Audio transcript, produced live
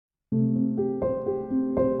Dare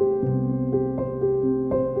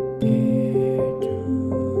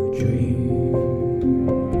to dream.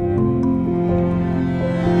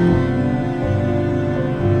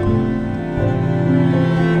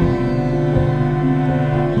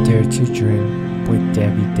 Dare to Dream with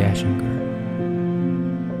Debbie Dashinger.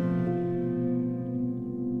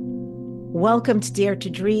 Welcome to Dare to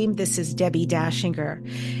Dream. This is Debbie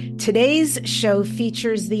Dashinger. Today's show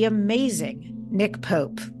features the amazing Nick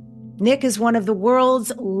Pope. Nick is one of the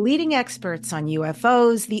world's leading experts on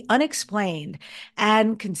UFOs, the unexplained,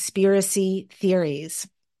 and conspiracy theories.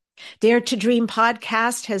 Dare to Dream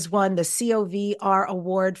podcast has won the COVR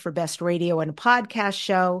Award for Best Radio and Podcast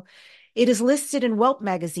Show. It is listed in Welp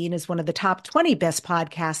magazine as one of the top 20 best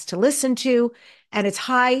podcasts to listen to, and it's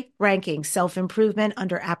high-ranking self-improvement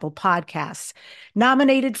under Apple Podcasts,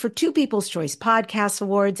 nominated for 2 People's Choice Podcast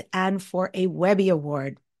Awards and for a Webby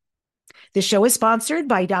Award. The show is sponsored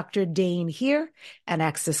by Dr. Dane Here and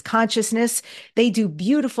Access Consciousness. They do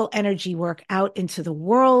beautiful energy work out into the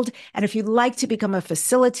world, and if you'd like to become a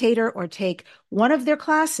facilitator or take one of their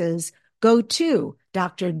classes, go to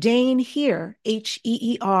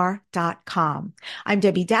drdanehere.com. I'm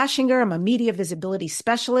Debbie Dashinger. I'm a media visibility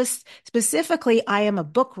specialist. Specifically, I am a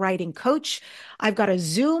book writing coach. I've got a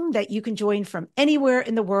Zoom that you can join from anywhere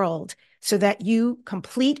in the world so that you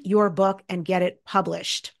complete your book and get it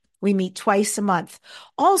published. We meet twice a month.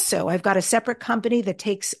 Also, I've got a separate company that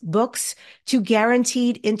takes books to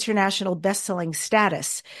guaranteed international best-selling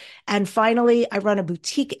status. And finally, I run a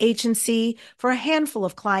boutique agency for a handful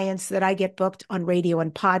of clients that I get booked on radio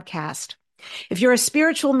and podcast. If you're a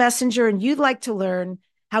spiritual messenger and you'd like to learn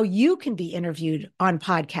how you can be interviewed on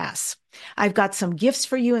podcasts, I've got some gifts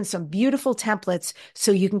for you and some beautiful templates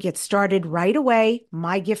so you can get started right away.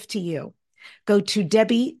 My gift to you. Go to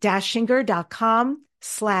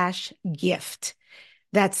debbiedashinger.com/gift.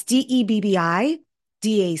 That's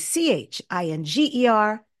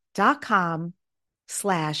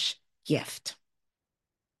DEBBIEDACHINGER.com/gift.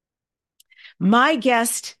 My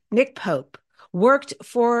guest, Nick Pope, worked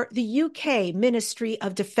for the UK Ministry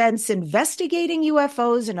of Defence investigating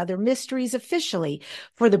UFOs and other mysteries officially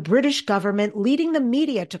for the British government, leading the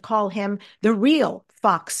media to call him the real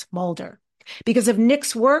Fox Mulder. Because of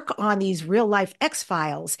Nick's work on these real-life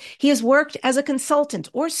X-Files, he has worked as a consultant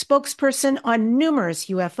or spokesperson on numerous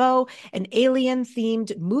UFO and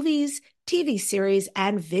alien-themed movies, TV series,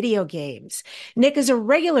 and video games. Nick is a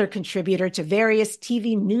regular contributor to various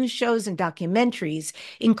TV news shows and documentaries,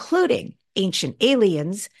 including Ancient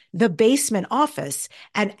Aliens, The Basement Office,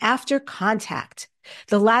 and After Contact,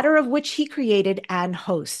 the latter of which he created and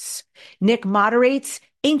hosts. Nick moderates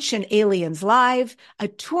Ancient Aliens Live, a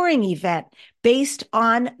touring event based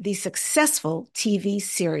on the successful TV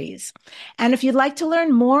series. And if you'd like to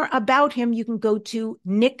learn more about him, you can go to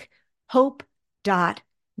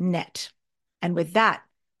nickpope.net. And with that,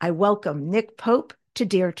 I welcome Nick Pope to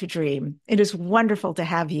Dare to Dream. It is wonderful to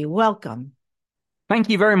have you. Welcome. Thank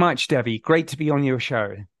you very much, Debbie. Great to be on your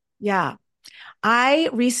show. Yeah. I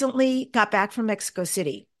recently got back from Mexico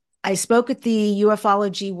City. I spoke at the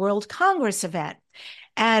Ufology World Congress event,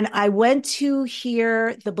 and I went to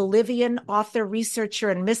hear the Bolivian author, researcher,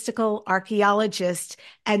 and mystical archaeologist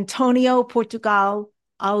Antonio Portugal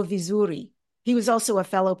Alvizuri. He was also a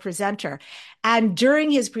fellow presenter. And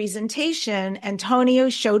during his presentation, Antonio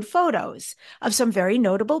showed photos of some very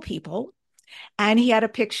notable people, and he had a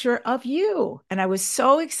picture of you. And I was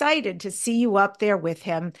so excited to see you up there with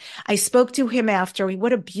him. I spoke to him after.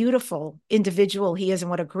 What a beautiful individual he is and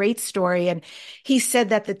what a great story. And he said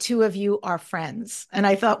that the two of you are friends. And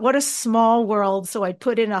I thought, what a small world. So I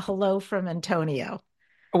put in a hello from Antonio.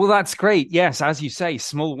 Well, that's great. Yes, as you say,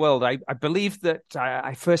 small world. I believe that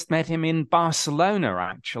I first met him in Barcelona,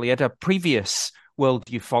 actually, at a previous World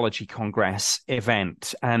Ufology Congress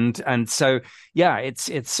event. And so, yeah,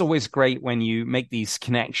 it's always great when you make these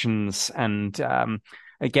connections and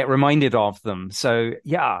get reminded of them. So,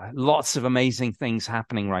 yeah, lots of amazing things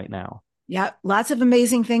happening right now. Yeah, lots of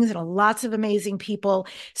amazing things and lots of amazing people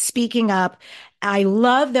speaking up. I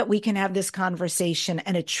love that we can have this conversation,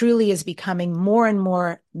 and it truly is becoming more and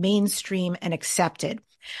more mainstream and accepted.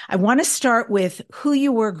 I want to start with who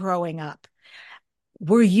you were growing up.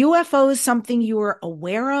 Were UFOs something you were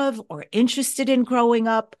aware of or interested in growing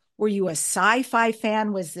up? Were you a sci-fi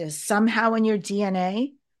fan? Was this somehow in your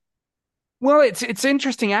DNA? Well, it's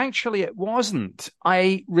interesting. Actually, it wasn't.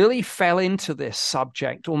 I really fell into this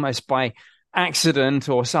subject almost by accident,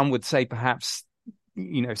 or some would say perhaps,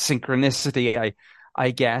 synchronicity, I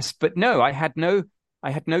guess. But no, I had no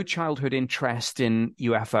childhood interest in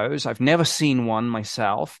UFOs. I've never seen one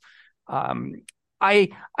myself. I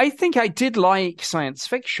think I did like science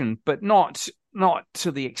fiction, but not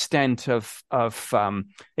to the extent of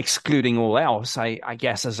excluding all else. I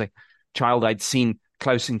guess as a child I'd seen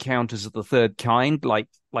Close Encounters of the Third Kind, like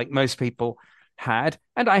most people had,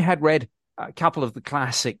 and I had read a couple of the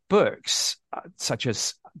classic books, such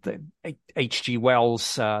as the H.G.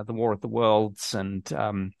 Wells' The War of the Worlds and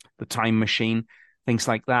The Time Machine, things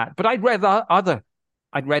like that. But I'd read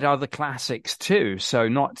other classics too, so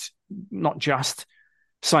not just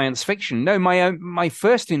science fiction. No, my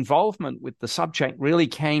first involvement with the subject really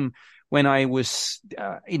came when I was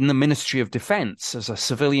in the Ministry of Defense as a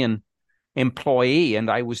civilian employee, and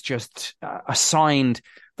I was just assigned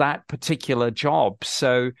that particular job.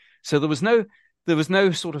 So there was no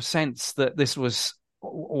sort of sense that this was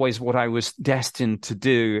always what I was destined to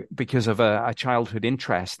do because of a childhood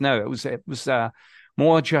interest. No, it was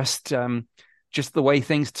more just the way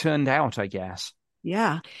things turned out, I guess.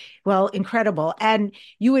 Yeah. Well, incredible. And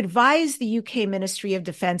you advised the UK Ministry of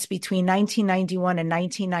Defense between 1991 and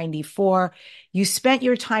 1994. You spent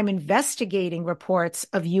your time investigating reports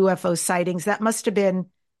of UFO sightings. That must have been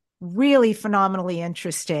really phenomenally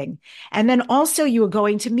interesting. And then also you were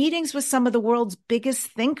going to meetings with some of the world's biggest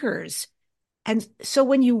thinkers. And so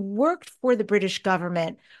when you worked for the British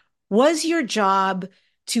government, was your job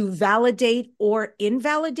to validate or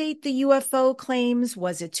invalidate the UFO claims?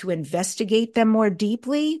 Was it to investigate them more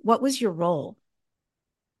deeply? What was your role?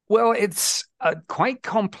 Well, it's quite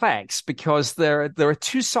complex because there are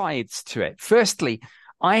two sides to it. Firstly,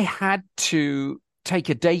 I had to take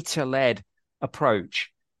a data-led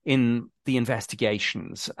approach in the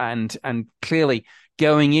investigations, and clearly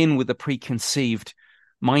going in with a preconceived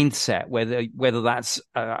mindset, whether that's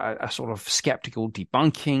a sort of skeptical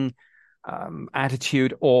debunking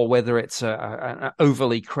attitude or whether it's an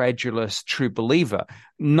overly credulous true believer.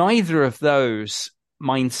 Neither of those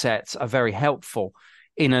mindsets are very helpful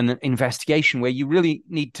in an investigation where you really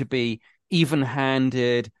need to be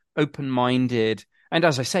even-handed, open-minded, and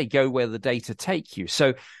as I say, go where the data take you.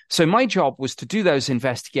 So my job was to do those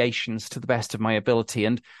investigations to the best of my ability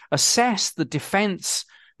and assess the defense,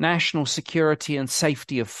 national security, and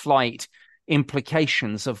safety of flight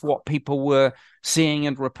implications of what people were seeing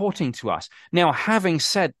and reporting to us. Now, having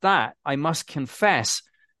said that, I must confess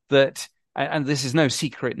that, and this is no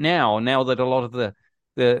secret now that a lot of the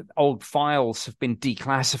old files have been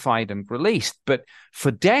declassified and released, but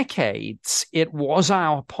for decades, it was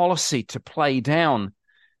our policy to play down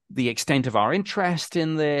the extent of our interest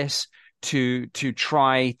in this, to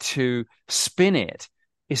try to spin it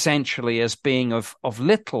essentially as being of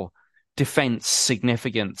little defense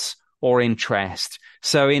significance or interest.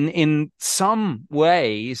 So in some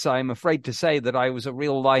ways, I'm afraid to say that I was a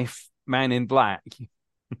real life man in black.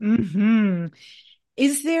 Mm-hmm.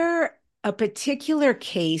 Is there a particular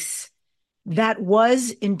case that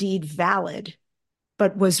was indeed valid,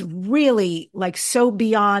 but was really like so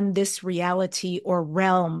beyond this reality or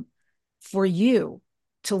realm for you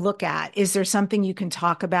to look at? Is there something you can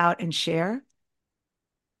talk about and share?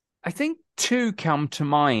 I think two come to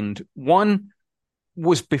mind. One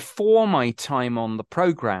was before my time on the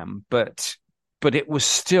program, but it was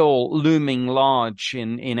still looming large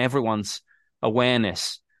in everyone's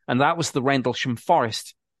awareness. And that was the Rendlesham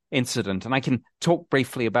Forest incident. And I can talk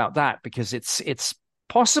briefly about that because it's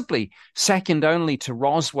possibly second only to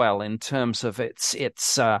Roswell in terms of its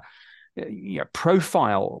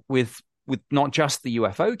profile with not just the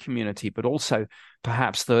UFO community, but also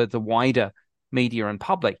perhaps the wider media and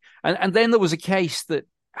public. And then there was a case that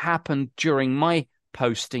happened during my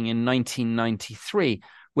posting in 1993,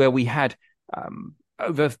 where we had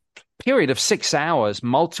over a period of 6 hours,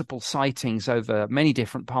 multiple sightings over many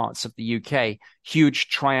different parts of the UK, huge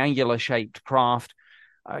triangular-shaped craft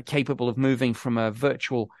capable of moving from a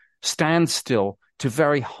virtual standstill to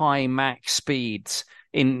very high Mach speeds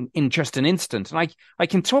in just an instant. And I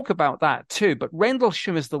can talk about that too, but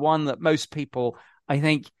Rendlesham is the one that most people, I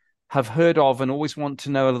think, have heard of and always want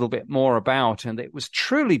to know a little bit more about. And it was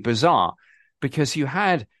truly bizarre because you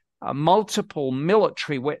had multiple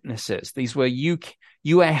military witnesses. These were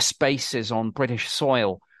US bases on British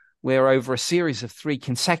soil, where over a series of 3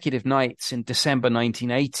 consecutive nights in December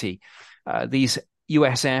 1980, these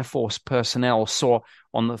US Air Force personnel saw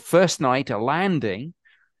on the first night a landing,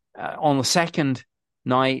 on the second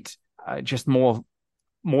night just more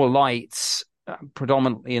lights,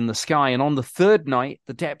 predominantly in the sky, and on the third night,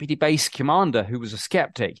 the deputy base commander, who was a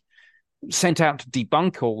skeptic, sent out to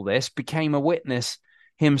debunk all this, became a witness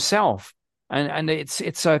himself. And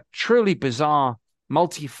it's a truly bizarre,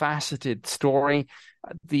 multifaceted story.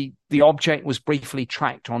 The object was briefly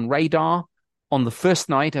tracked on radar. On the first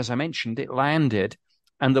night, as I mentioned, it landed,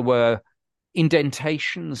 and there were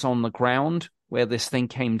indentations on the ground where this thing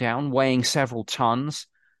came down, weighing several tons,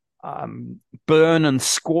 burn and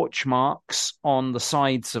scorch marks on the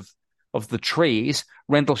sides of the trees.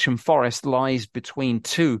 Rendlesham Forest lies between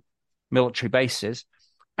two military bases.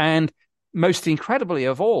 And most incredibly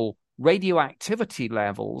of all, radioactivity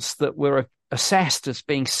levels that were assessed as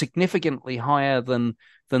being significantly higher than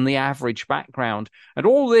the average background. And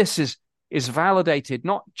all this is validated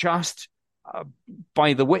not just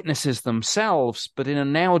by the witnesses themselves, but in a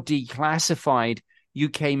now declassified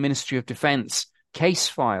UK Ministry of Defence case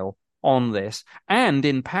file on this, and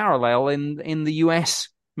in parallel in the US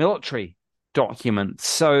military documents.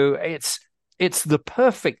 So it's the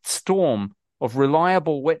perfect storm of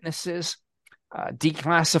reliable witnesses,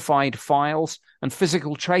 declassified files, and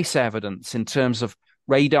physical trace evidence in terms of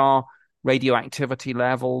radar, radioactivity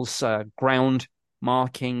levels, ground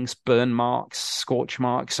markings, burn marks, scorch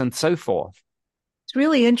marks, and so forth. It's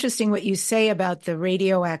really interesting what you say about the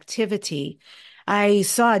radioactivity. I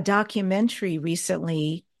saw a documentary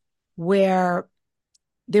recently where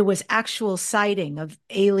there was actual sighting of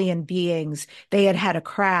alien beings. They had had a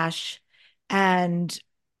crash, and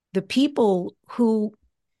the people who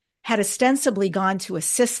had ostensibly gone to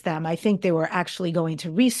assist them, I think they were actually going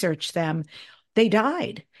to research them, they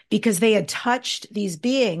died because they had touched these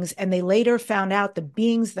beings, and they later found out the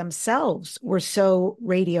beings themselves were so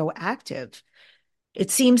radioactive.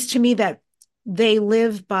 It seems to me that they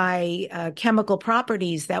live by chemical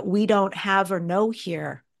properties that we don't have or know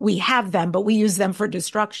here. We have them, but we use them for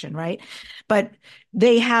destruction, right? But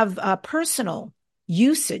they have personal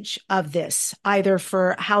usage of this, either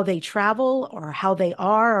for how they travel or how they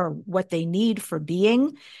are or what they need for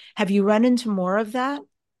being. Have you run into more of that?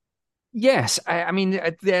 Yes, I mean,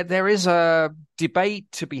 there is a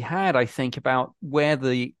debate to be had, I think, about where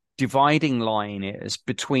the dividing line is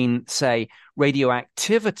between, say,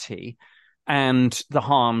 radioactivity and the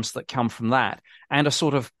harms that come from that, and a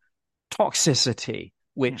sort of toxicity,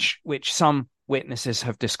 which some witnesses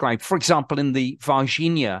have described. For example, in the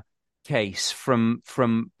Varginha case from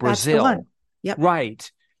Brazil. That's the one. Yep.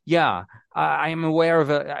 Right. Yeah. I am aware of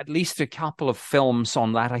at least a couple of films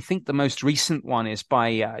on that. I think the most recent one is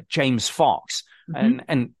by James Fox,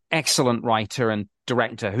 an excellent writer and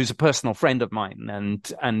director who's a personal friend of mine.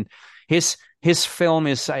 And his film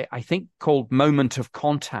is, I think, called Moment of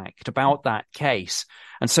Contact, about that case.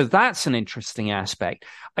 And so that's an interesting aspect.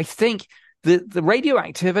 I think the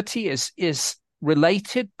radioactivity is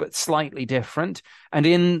related but slightly different. And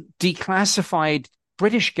in declassified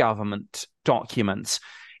British government documents,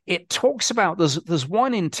 it talks about there's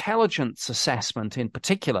one intelligence assessment in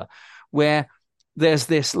particular where there's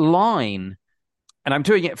this line, and I'm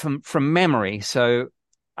doing it from memory, so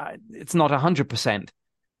it's not 100%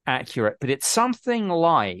 accurate, but it's something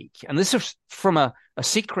like, and this is from a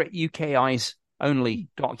secret UK Eyes Only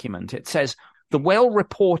document. It says the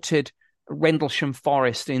well-reported Rendlesham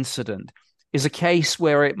Forest incident is a case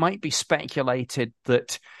where it might be speculated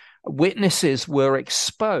that witnesses were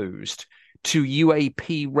exposed to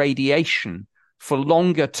UAP radiation for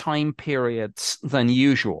longer time periods than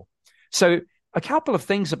usual. So a couple of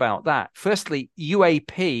things about that. Firstly,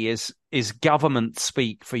 UAP is government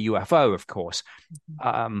speak for UFO, of course.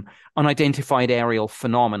 Unidentified aerial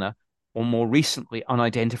phenomena, or more recently,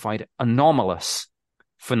 unidentified anomalous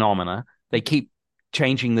phenomena. They keep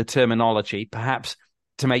changing the terminology, perhaps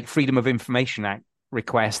to make Freedom of Information Act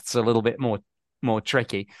requests a little bit more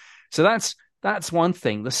tricky. So that's one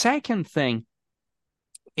thing. The second thing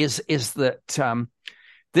is that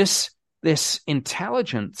this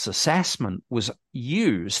intelligence assessment was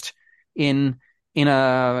used in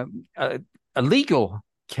a legal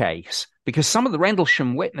case because some of the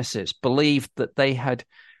Rendlesham witnesses believed that they had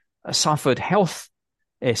suffered health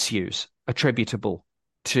issues attributable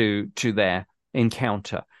to their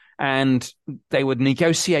encounter, and they were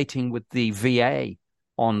negotiating with the VA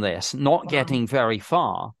on this, not getting very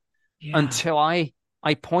far. Yeah. Until I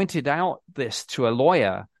pointed out this to a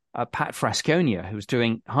lawyer, Pat Frasconia, who was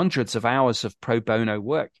doing hundreds of hours of pro bono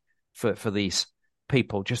work for these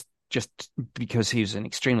people, just because he was an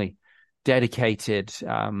extremely dedicated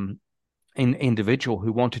individual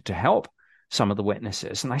who wanted to help some of the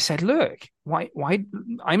witnesses. And I said, look, why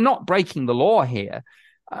I'm not breaking the law here.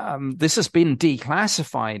 This has been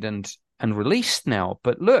declassified and released now.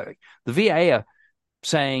 But look, the VA are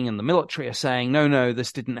saying, and the military are saying, no,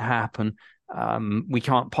 this didn't happen. We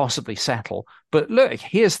can't possibly settle. But look,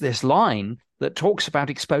 here's this line that talks about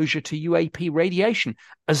exposure to UAP radiation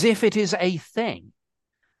as if it is a thing,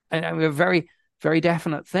 and a very, very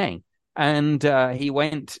definite thing. And he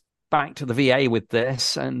went back to the VA with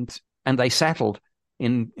this, and they settled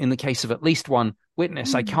in the case of at least one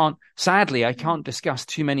witness. I can't discuss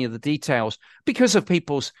too many of the details because of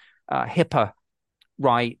people's HIPAA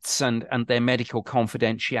rights and their medical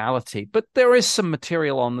confidentiality. But there is some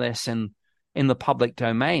material on this in the public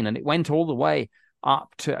domain, and it went all the way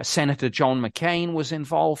up to Senator John McCain was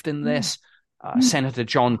involved in this, Senator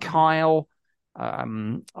John Kyle. A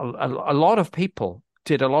lot of people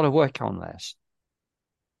did a lot of work on this.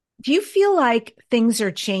 Do you feel like things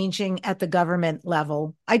are changing at the government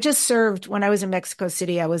level? I just served, when I was in Mexico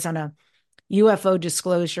City, I was on a UFO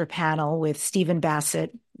disclosure panel with Stephen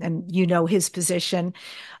Bassett, and you know his position,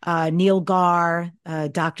 Neil Garr,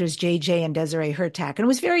 doctors JJ and Desiree Hurtak. And it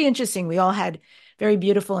was very interesting. We all had very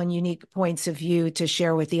beautiful and unique points of view to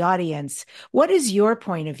share with the audience. What is your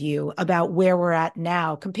point of view about where we're at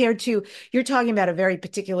now compared to, you're talking about a very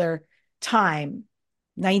particular time,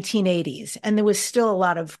 1980s, and there was still a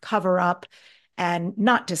lot of cover up and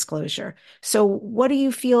not disclosure. So what do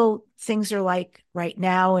you feel things are like right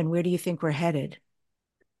now, and where do you think we're headed?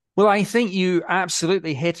 Well, I think you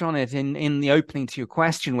absolutely hit on it in the opening to your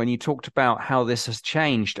question when you talked about how this has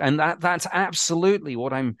changed. And that's absolutely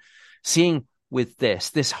what I'm seeing with this.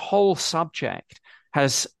 This whole subject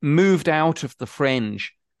has moved out of the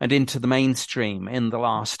fringe and into the mainstream in the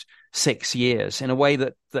last 6 years in a way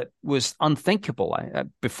that was unthinkable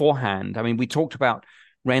beforehand. I mean, we talked about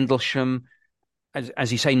Rendlesham,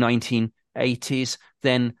 as you say, 1980s,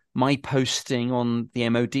 then my posting on the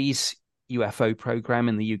MOD's UFO program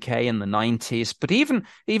in the UK in the 90s, but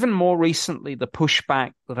even more recently, the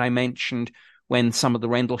pushback that I mentioned when some of the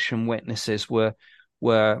Rendlesham witnesses were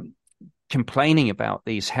complaining about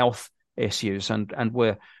these health issues and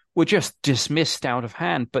were just dismissed out of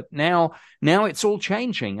hand. But now it's all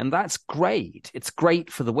changing, and that's great. It's great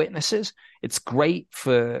for the witnesses. It's great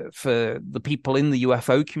for the people in the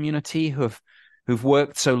UFO community who've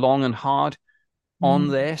worked so long and hard on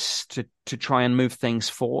this to try and move things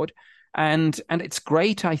forward. And it's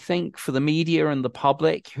great, I think, for the media and the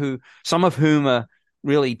public, who some of whom are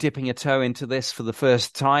really dipping a toe into this for the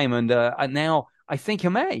first time and are now, I think,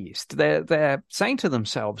 amazed. They're saying to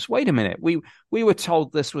themselves, "Wait a minute, we were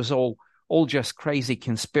told this was all just crazy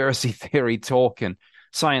conspiracy theory talk and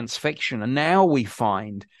science fiction, and now we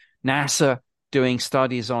find NASA doing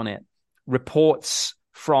studies on it, reports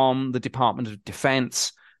from the Department of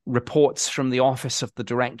Defense, reports from the Office of the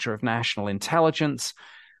Director of National Intelligence,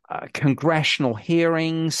 congressional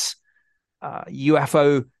hearings,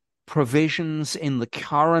 UFO provisions in the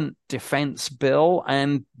current defense bill,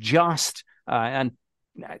 and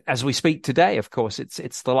as we speak today, of course,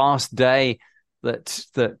 it's the last day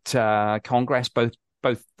that Congress,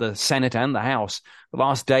 both the Senate and the House, the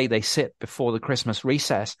last day they sit before the Christmas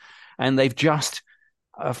recess, and they've just,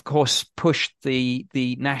 of course, pushed the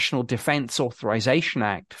National Defense Authorization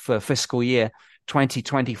Act for fiscal year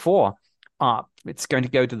 2024 up. It's going to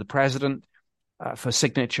go to the president for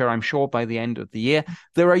signature, I'm sure, by the end of the year.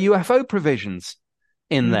 There are UFO provisions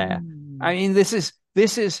in there. I mean, this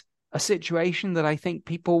is a situation that I think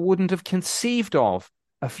people wouldn't have conceived of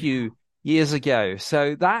a few years ago.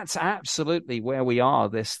 So that's absolutely where we are,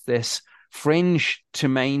 this fringe to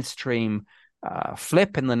mainstream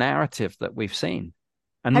flip in the narrative that we've seen.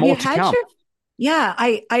 And Have more you to had come. Yeah,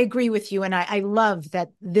 I agree with you. And I love that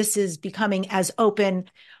this is becoming as open.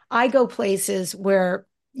 I go places where,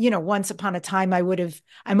 once upon a time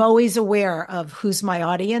I'm always aware of who's my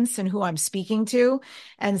audience and who I'm speaking to.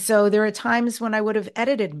 And so there are times when I would have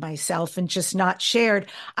edited myself and just not shared.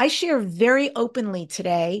 I share very openly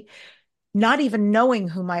today, not even knowing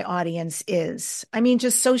who my audience is. I mean,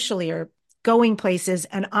 just socially or going places.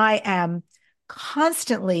 And I am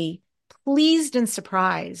constantly pleased and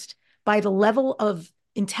surprised by the level of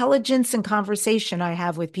intelligence and conversation I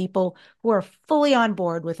have with people who are fully on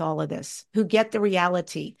board with all of this, who get the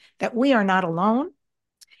reality that we are not alone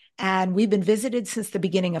and we've been visited since the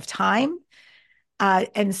beginning of time.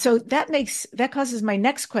 And so that causes my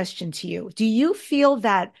next question to you. Do you feel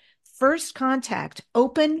that first contact,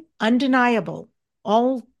 open, undeniable,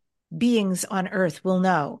 all beings on Earth will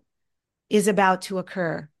know, is about to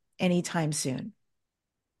occur anytime soon?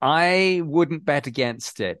 I wouldn't bet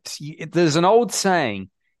against it. There's an old saying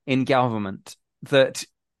in government that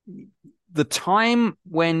the time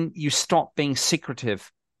when you stop being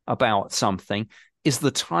secretive about something is the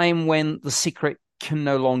time when the secret can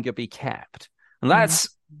no longer be kept. And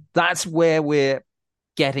that's where we're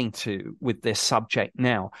getting to with this subject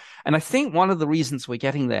now. And I think one of the reasons we're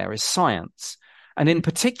getting there is science. And in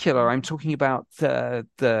particular, I'm talking about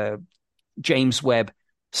the James Webb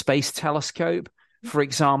Space Telescope, for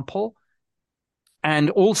example. and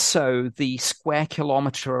also the Square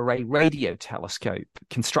Kilometre Array radio telescope,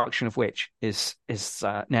 construction of which is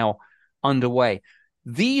now underway.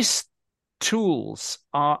 These tools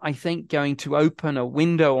are, I think, going to open a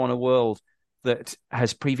window on a world that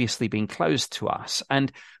has previously been closed to us.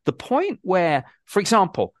 And the point where, for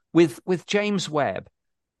example, with James Webb,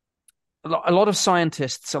 a lot of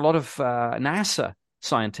scientists, a lot of NASA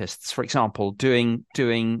scientists, for example, doing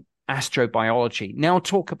astrobiology now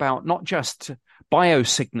talk about not just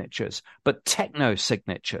biosignatures, but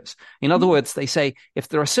technosignatures. In other words, they say if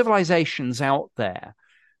there are civilizations out there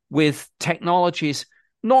with technologies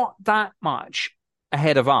not that much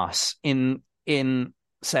ahead of us in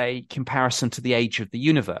say comparison to the age of the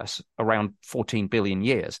universe, around 14 billion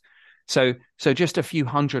years, so just a few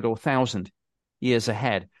hundred or thousand years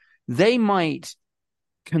ahead, they might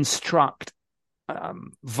construct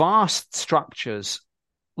vast structures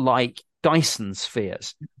like Dyson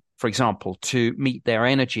spheres, for example, to meet their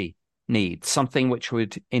energy needs, something which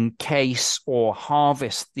would encase or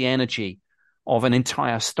harvest the energy of an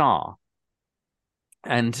entire star.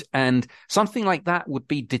 And something like that would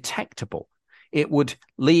be detectable. It would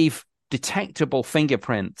leave detectable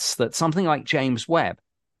fingerprints that something like James Webb,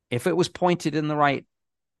 if it was pointed in the right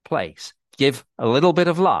place, give a little bit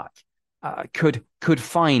of luck, could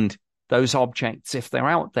find those objects if they're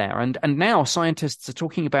out there. And now scientists are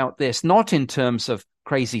talking about this not in terms of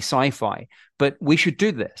crazy sci-fi, but we should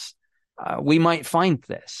do this. We might find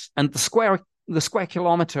this. And the Square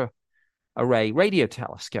Kilometre Array radio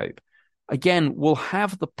telescope, again, will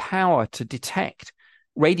have the power to detect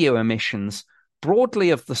radio emissions broadly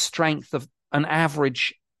of the strength of an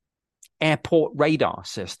average airport radar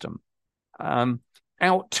system,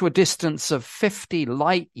 out to a distance of 50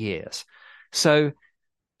 light years. So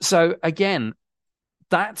again,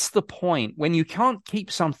 that's the point. When you can't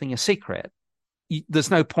keep something a secret, there's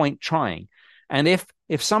no point trying. And if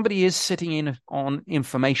somebody is sitting in on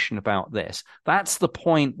information about this, that's the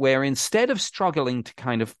point where instead of struggling to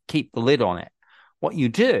kind of keep the lid on it, what you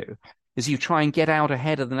do is you try and get out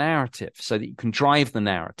ahead of the narrative so that you can drive the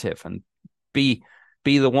narrative and be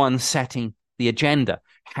the one setting the agenda.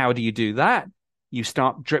 How do you do that? You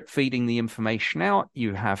start drip feeding the information out.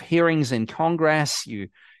 You have hearings in Congress. You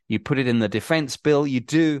put it in the defense bill. You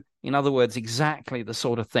do, in other words, exactly the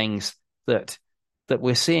sort of things that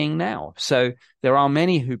we're seeing now. So there are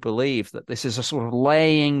many who believe that this is a sort of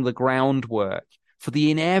laying the groundwork for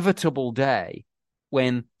the inevitable day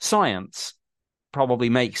when science probably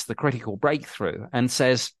makes the critical breakthrough and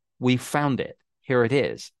says, we've found it, here it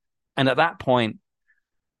is. And at that point,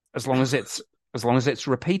 as long as it's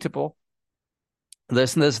repeatable,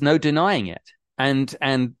 there's no denying it. And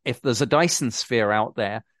if there's a Dyson sphere out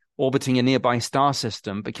there orbiting a nearby star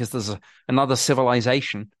system because there's another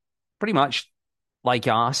civilization, pretty much like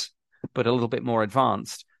us, but a little bit more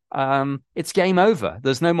advanced, it's game over.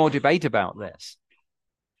 There's no more debate about this.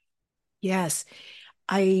 Yes,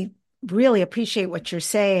 I really appreciate what you're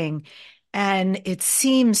saying. And it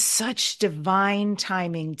seems such divine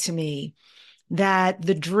timing to me that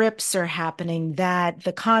the drips are happening, that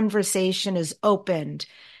the conversation is opened,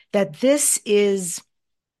 that this is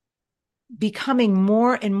becoming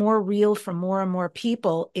more and more real for more and more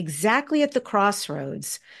people, exactly at the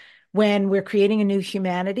crossroads when we're creating a new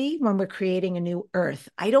humanity, when we're creating a new earth.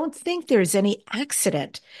 I don't think there's any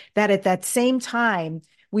accident that at that same time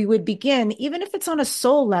we would begin, even if it's on a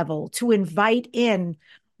soul level, to invite in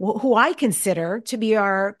who I consider to be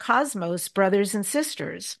our cosmos brothers and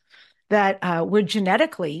sisters, that we're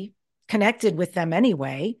genetically connected with them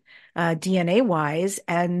anyway, DNA-wise,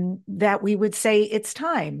 and that we would say it's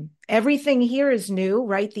time. Everything here is new,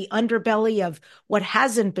 right? The underbelly of what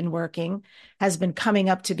hasn't been working has been coming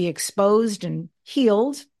up to be exposed and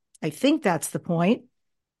healed. I think that's the point.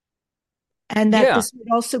 And that this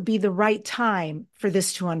would also be the right time for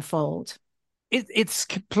this to unfold. It's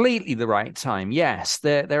completely the right time. Yes,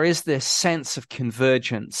 there is this sense of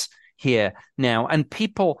convergence here now. And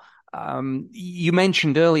people, you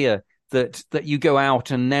mentioned earlier that you go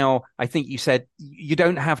out and now I think you said you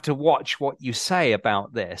don't have to watch what you say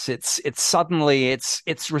about this. It's suddenly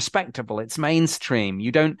it's respectable. It's mainstream.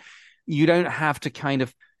 You don't have to kind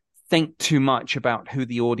of think too much about who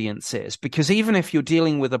the audience is, because even if you're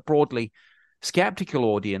dealing with a broadly skeptical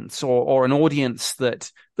audience or an audience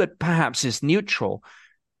that perhaps is neutral,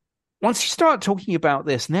 once you start talking about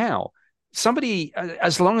this now, somebody,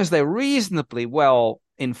 as long as they're reasonably well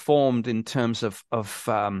informed in terms of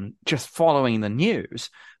just following the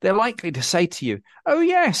news, they're likely to say to you, oh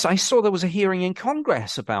yes, I saw there was a hearing in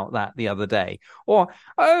Congress about that the other day, or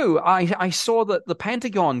oh, I saw that the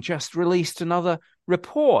Pentagon just released another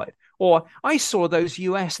report, or I saw those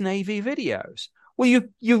US Navy videos. Well,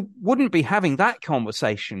 you wouldn't be having that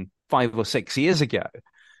conversation 5 or 6 years ago.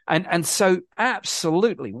 And so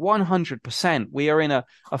absolutely 100%, we are in a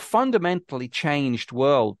fundamentally changed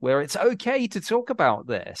world where it's okay to talk about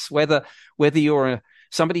this, whether you're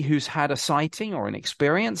somebody who's had a sighting or an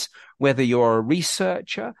experience, whether you're a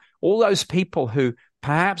researcher, all those people who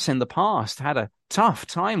perhaps in the past had a tough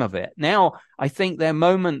time of it. Now, I think their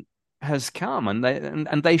moment has come,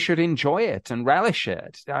 and they should enjoy it and relish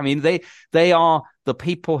it. I mean, they are the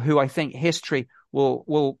people who I think history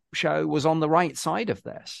will show was on the right side of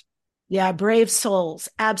this. Yeah, brave souls,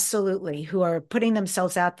 absolutely, who are putting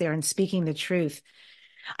themselves out there and speaking the truth.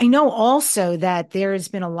 I know also that there has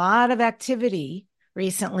been a lot of activity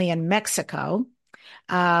recently in Mexico,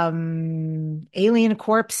 alien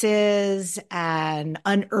corpses and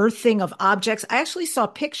unearthing of objects. I actually saw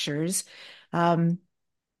pictures.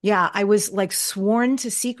 Yeah, I was like sworn to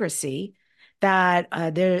secrecy that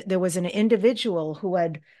there was an individual who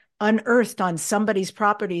had unearthed on somebody's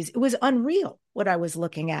properties. It was unreal what I was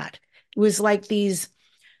looking at. It was like these,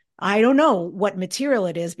 I don't know what material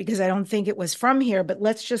it is because I don't think it was from here, but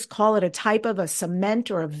let's just call it a type of a cement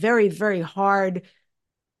or a very, very hard,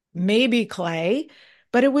 maybe clay.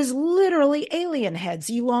 But it was literally alien heads,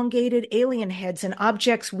 elongated alien heads, and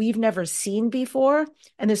objects we've never seen before.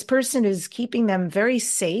 And this person is keeping them very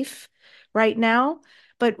safe right now.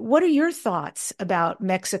 But what are your thoughts about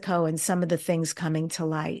Mexico and some of the things coming to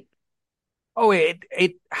light? Oh, it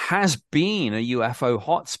has been a UFO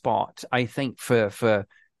hotspot, I think, for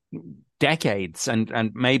decades,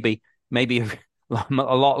 and maybe a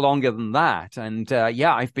lot longer than that. And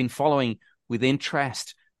yeah, I've been following with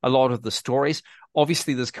interest a lot of the stories.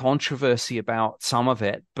 Obviously, there's controversy about some of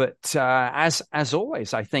it, but as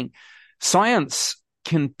always, I think science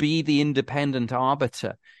can be the independent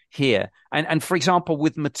arbiter here. And for example,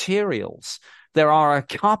 with materials, there are a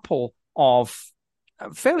couple of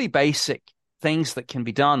fairly basic things that can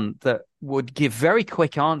be done that would give very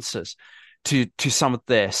quick answers to some of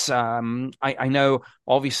this. I know,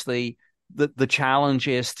 obviously, the challenge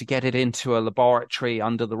is to get it into a laboratory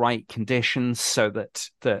under the right conditions so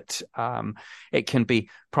that it can be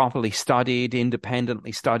properly studied,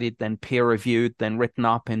 independently studied, then peer reviewed, then written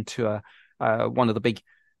up into one of the big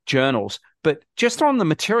journals. But just on the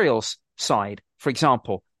materials side, for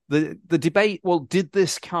example, the debate, well, did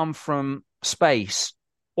this come from space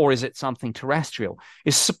or is it something terrestrial,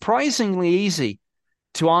 is surprisingly easy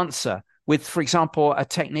to answer with, for example, a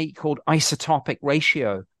technique called isotopic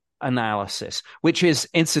ratio analysis, which is,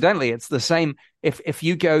 incidentally, it's the same if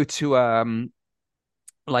you go to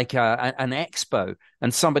like an expo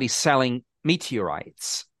and somebody's selling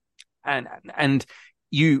meteorites, and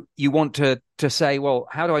you want to say, well,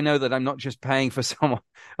 how do I know that I'm not just paying for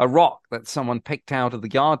a rock that someone picked out of the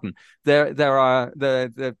garden? There are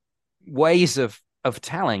the ways of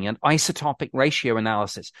telling, and isotopic ratio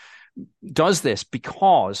analysis does this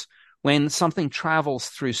because when something travels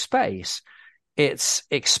through space, it's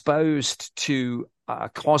exposed to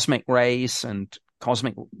cosmic rays and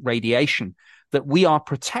cosmic radiation that we are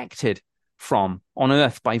protected from on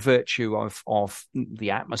Earth by virtue of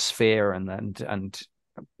the atmosphere and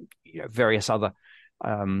various other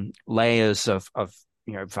layers of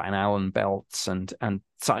Van Allen belts and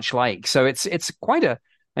such like. So it's quite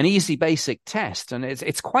an easy basic test, and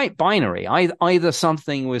it's quite binary. Either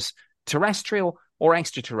something was terrestrial or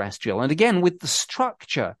extraterrestrial, and again with the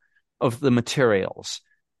structure of the materials,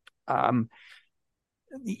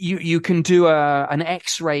 you can do an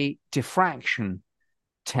X-ray diffraction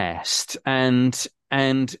test, and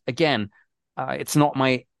again, it's not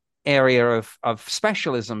my area of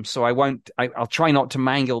specialism, so I'll try not to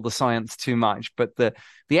mangle the science too much. But the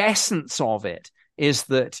essence of it is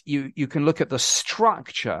that you can look at the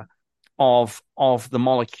structure of the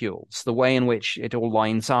molecules, the way in which it all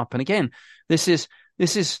lines up, and again, this is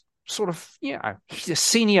sort of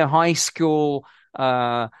senior high school,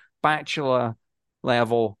 bachelor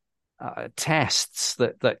level tests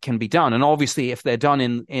that can be done. And obviously, if they're done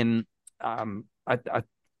in a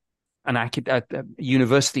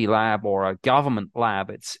university lab or a government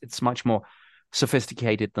lab, it's much more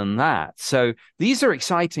sophisticated than that. So these are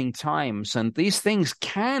exciting times, and these things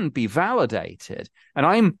can be validated.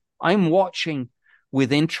 And I'm watching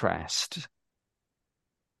with interest.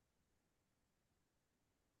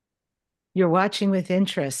 You're watching with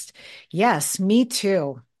interest. Yes, me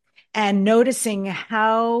too. And noticing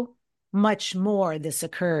how much more this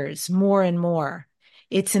occurs, more and more.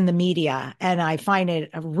 It's in the media, and I find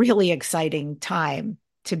it a really exciting time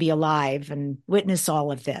to be alive and witness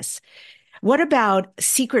all of this. What about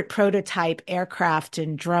secret prototype aircraft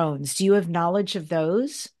and drones? Do you have knowledge of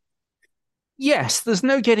those? yes, there's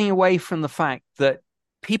no getting away from the fact that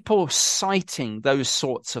people citing those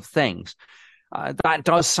sorts of things, that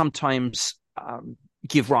does sometimes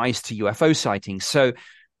give rise to UFO sightings. So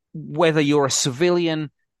whether you're a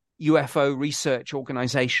civilian UFO research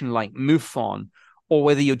organization like MUFON, or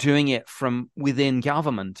whether you're doing it from within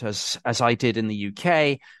government, as I did in the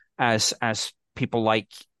UK, as people like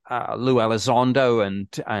Lou Elizondo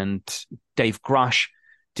and Dave Grush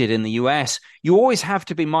did in the US, you always have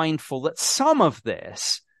to be mindful that some of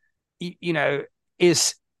this,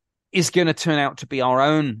 is going to turn out to be our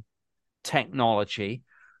own technology,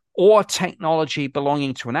 or technology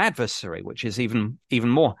belonging to an adversary, which is even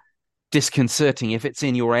more disconcerting if it's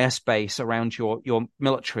in your airspace around your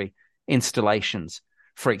military installations,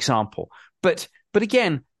 for example. But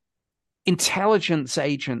again, intelligence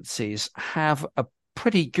agencies have a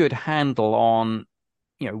pretty good handle on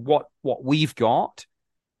what we've got.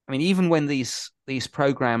 I mean, even when these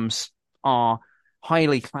programs are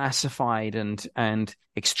highly classified and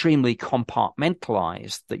extremely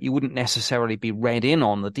compartmentalized, that you wouldn't necessarily be read in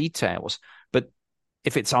on the details. But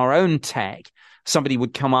if it's our own tech, somebody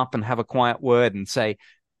would come up and have a quiet word and say,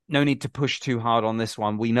 no need to push too hard on this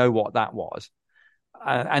one. We know what that was.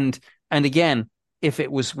 And again, if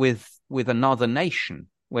it was with another nation,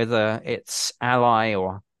 whether it's ally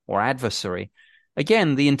or adversary,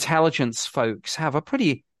 again, the intelligence folks have a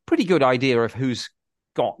pretty good idea of who's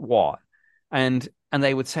got what. And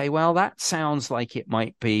they would say, well, that sounds like it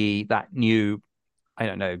might be that new, I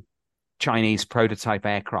don't know, Chinese prototype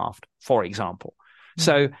aircraft, for example.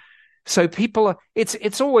 Mm-hmm. So people are,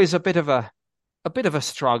 it's always a bit of a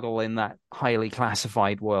struggle in that highly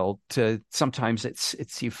classified world. Sometimes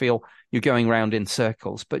it's you feel you're going around in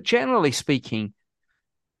circles, but generally speaking,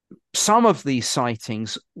 some of these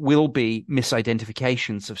sightings will be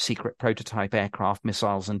misidentifications of secret prototype aircraft,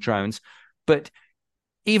 missiles, and drones. But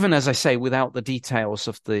even, as I say, without the details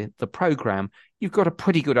of the program, you've got a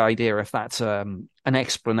pretty good idea if that's an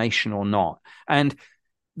explanation or not. And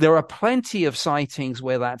there are plenty of sightings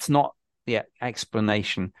where that's not the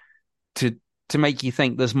explanation to make you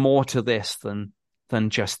think there's more to this than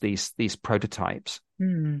just these prototypes.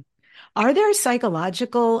 Mm. Are there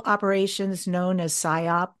psychological operations known as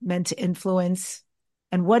PSYOP meant to influence?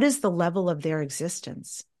 And what is the level of their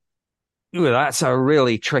existence? Ooh, that's a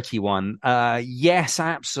really tricky one. Yes,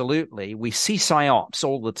 absolutely. We see PSYOPs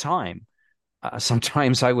all the time.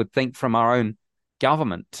 Sometimes I would think from our own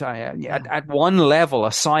government. At one level, a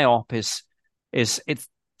PSYOP is it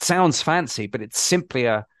sounds fancy, but it's simply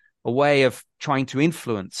a way of trying to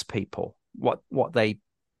influence people, what they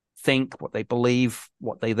think, what they believe,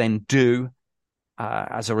 what they then do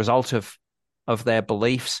as a result of their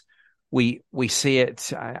beliefs. We see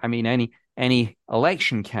it. I mean, any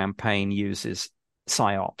election campaign uses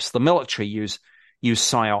PSYOPs. The military use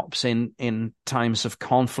PSYOPs in times of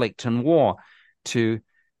conflict and war to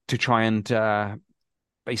try and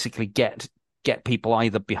basically get people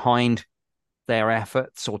either behind their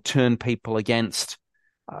efforts or turn people against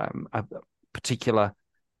a particular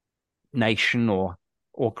nation or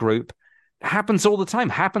group. It happens all the time.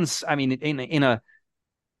 Happens, I mean, in a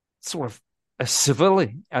sort of a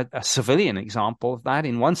civilian example of that,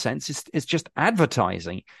 in one sense, is just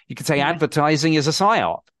advertising. You could say advertising is a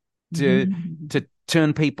PSYOP to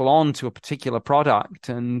turn people on to a particular product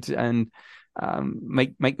and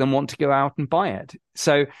make them want to go out and buy it.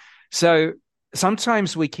 So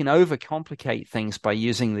sometimes we can overcomplicate things by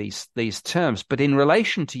using these terms, but in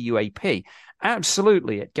relation to UAP,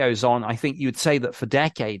 absolutely it goes on. I think you'd say that for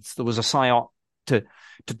decades there was a PSYOP to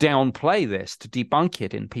downplay this, to debunk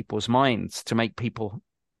it in people's minds, to make people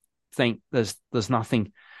think there's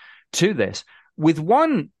nothing to this. With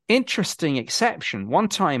one interesting exception, one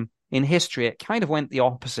time in history it kind of went the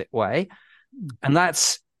opposite way, and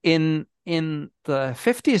that's in the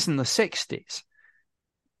 50s and the 60s.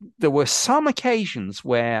 There were some occasions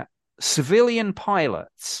where civilian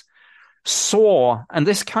pilots saw, and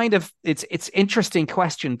this kind of, it's interesting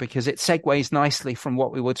question because it segues nicely from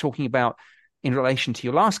what we were talking about in relation to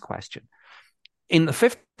your last question. In the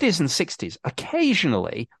 50s and 60s,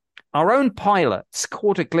 occasionally our own pilots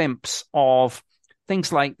caught a glimpse of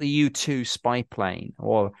things like the U-2 spy plane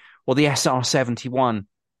or the SR-71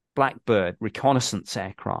 Blackbird reconnaissance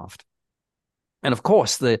aircraft. And of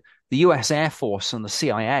course, the US Air Force and the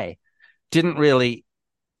CIA didn't really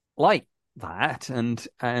like that and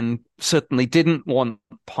certainly didn't want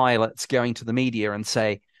pilots going to the media and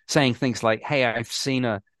saying things like, hey, I've seen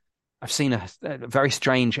a very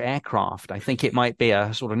strange aircraft. I think it might be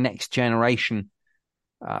a sort of next generation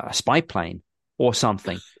spy plane or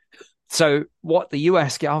something. So what the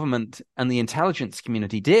US government and the intelligence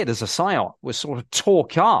community did as a PSYOP was sort of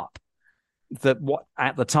talk up what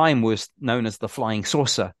at the time was known as the flying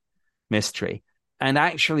saucer mystery. And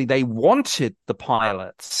actually, they wanted the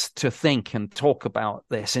pilots to think and talk about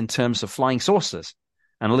this in terms of flying saucers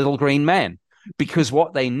and little green men, because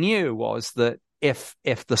what they knew was that if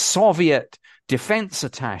the Soviet defense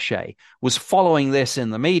attaché was following this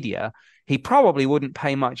in the media, he probably wouldn't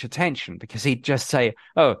pay much attention because he'd just say,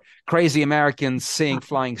 "Oh, crazy Americans seeing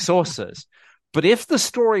flying saucers." But if the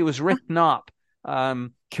story was written up,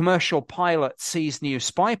 commercial pilot sees new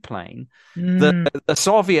spy plane, the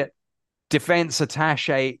Soviet defense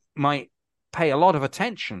attaché might pay a lot of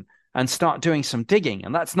attention and start doing some digging,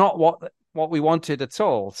 and that's not what we wanted at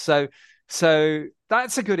all. So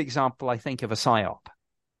that's a good example, I think, of a psyop.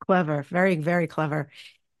 Clever, very, very clever.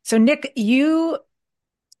 So Nick, you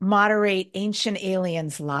moderate Ancient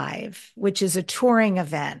Aliens Live, which is a touring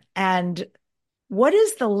event. And what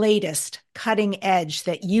is the latest cutting edge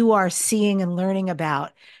that you are seeing and learning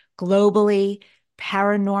about globally,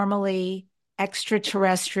 paranormally,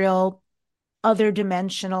 extraterrestrial, other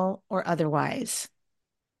dimensional, or otherwise?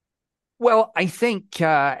 Well, I think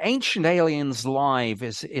Ancient Aliens Live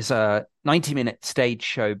is a 90-minute stage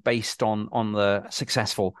show based on the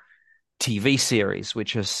successful TV series,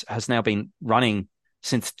 which has now been running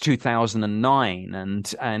since 2009,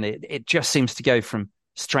 and it just seems to go from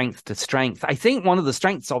strength to strength. I think one of the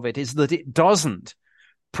strengths of it is that it doesn't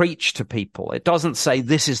preach to people. It doesn't say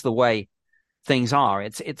this is the way things are.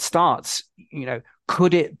 It starts,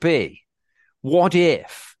 could it be? What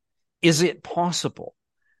if? Is it possible?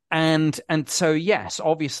 And so, yes,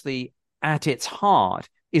 obviously at its heart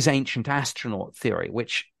is ancient astronaut theory,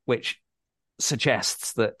 which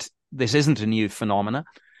suggests that this isn't a new phenomena.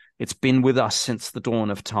 It's been with us since the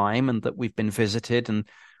dawn of time, and that we've been visited, and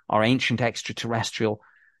our ancient extraterrestrial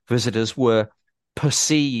visitors were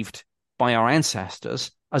perceived by our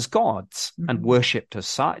ancestors as gods and worshipped as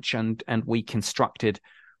such. And we constructed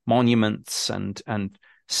monuments and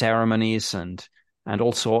ceremonies and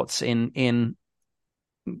all sorts in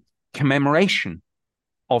commemoration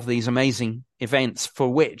of these amazing events for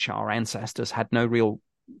which our ancestors had no real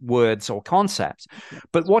words or concepts.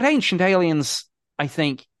 But what Ancient Aliens, I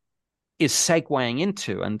think, is segueing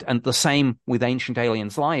into, and the same with Ancient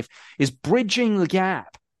Aliens Live, is bridging the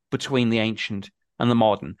gap between the ancient and the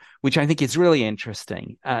modern, which I think is really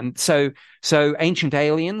interesting. And so Ancient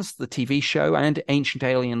Aliens, the TV show, and Ancient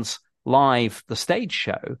Aliens Live, the stage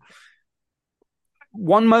show,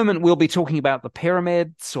 one moment we'll be talking about the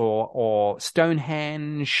pyramids or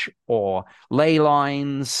Stonehenge or ley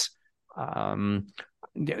lines,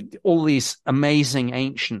 all these amazing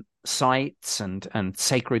ancient sites and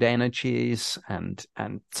sacred energies and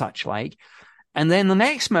such like. And then the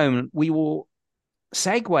next moment we will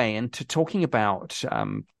segue into talking about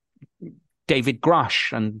David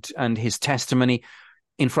Grush and his testimony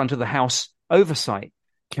in front of the House Oversight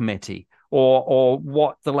Committee, or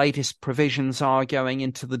what the latest provisions are going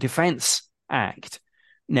into the Defense Act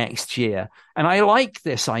next year. And I like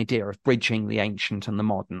this idea of bridging the ancient and the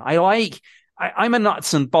modern. I'm a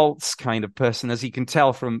nuts and bolts kind of person, as you can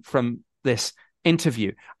tell from this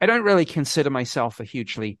interview. I don't really consider myself a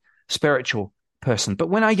hugely spiritual person, but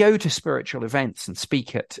when I go to spiritual events and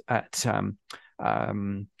speak at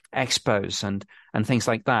expos and things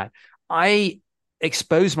like that, I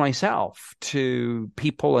expose myself to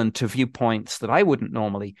people and to viewpoints that I wouldn't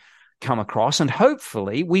normally come across, and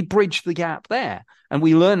hopefully we bridge the gap there and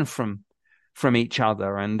we learn from each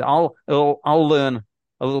other. And I'll learn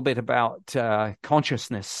a little bit about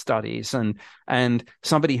consciousness studies, and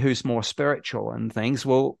somebody who's more spiritual and things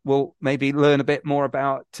will maybe learn a bit more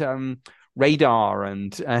about radar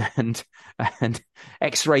and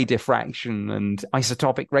X-ray diffraction and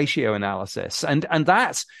isotopic ratio analysis, and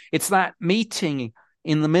it's that meeting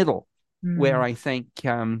in the middle where I think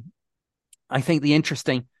the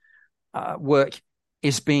interesting work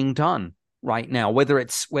is being done right now, whether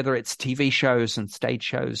it's TV shows and stage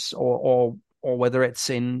shows or whether it's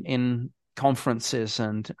in conferences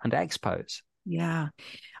and expos. Yeah.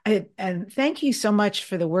 And thank you so much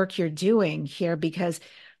for the work you're doing here, because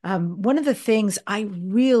one of the things I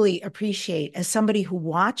really appreciate as somebody who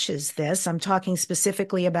watches this, I'm talking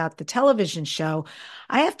specifically about the television show,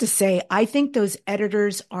 I have to say, I think those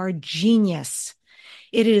editors are genius.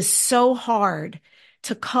 It is so hard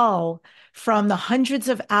to cull from the hundreds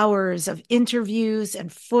of hours of interviews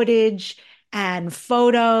and footage and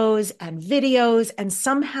photos and videos and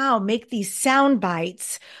somehow make these sound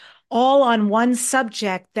bites all on one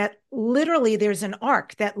subject that literally there's an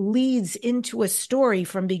arc that leads into a story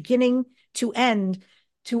from beginning to end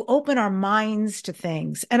to open our minds to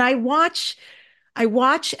things. And I watch I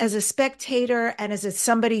watch as a spectator and as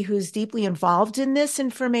somebody who's deeply involved in this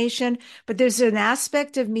information, but there's an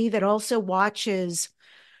aspect of me that also watches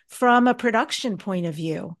from a production point of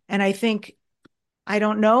view. And I think, I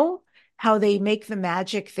don't know how they make the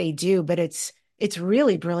magic they do, but it's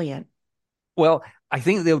really brilliant. Well, I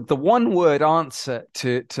think the one word answer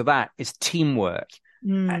to that is teamwork.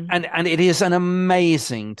 Mm. And it is an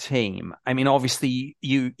amazing team. I mean, obviously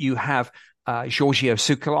you have Georgios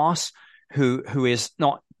Tsoukalos, who is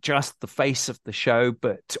not just the face of the show,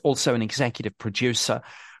 but also an executive producer.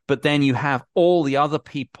 But then you have all the other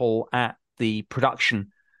people at the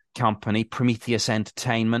production company, Prometheus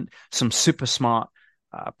Entertainment, some super smart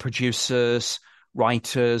producers,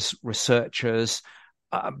 writers, researchers.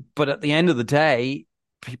 But at the end of the day,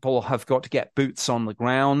 people have got to get boots on the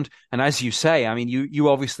ground. And as you say, I mean, you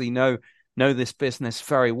obviously know this business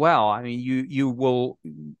very well. I mean, you will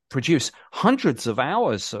produce hundreds of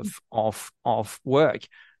hours of work,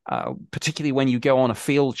 particularly when you go on a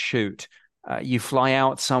field shoot. You fly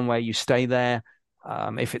out somewhere, you stay there.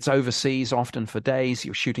 If it's overseas, often for days,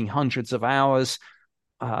 you're shooting hundreds of hours.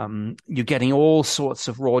 You're getting all sorts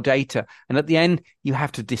of raw data. And at the end, you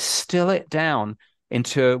have to distill it down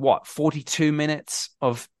into 42 minutes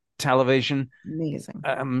of television.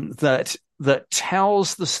 Amazing. That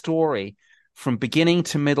tells the story from beginning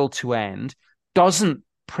to middle to end, doesn't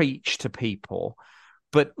preach to people,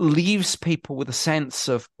 but leaves people with a sense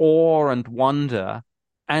of awe and wonder,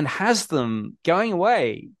 and has them going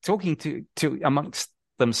away, talking to amongst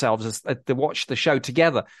themselves as they watch the show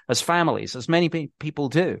together as families, as many people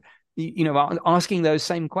do, asking those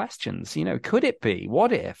same questions. Could it be?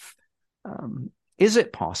 What if? Is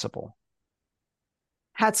it possible?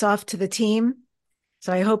 Hats off to the team.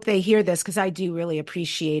 So I hope they hear this, because I do really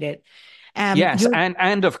appreciate it. Yes,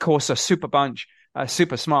 and of course a super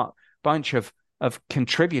smart bunch of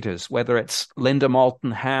contributors, whether it's Linda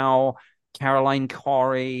Moulton Howe, Caroline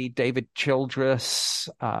Corey, David Childress,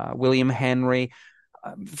 William Henry,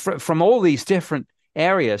 from all these different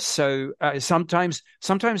areas. So sometimes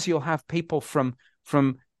you'll have people from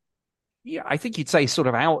I think you'd say sort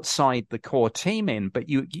of outside the core team in, but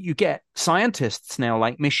you get scientists now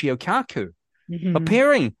like Michio Kaku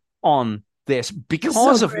appearing on this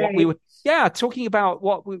because of what we were talking about,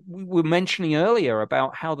 what we were mentioning earlier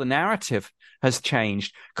about how the narrative has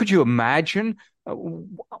changed. Could you imagine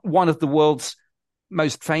one of the world's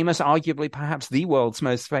most famous, arguably perhaps the world's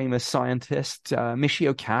most famous scientist,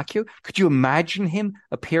 Michio Kaku? Could you imagine him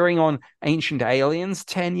appearing on Ancient Aliens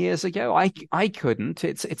 10 years ago? I couldn't.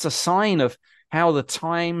 It's a sign of how the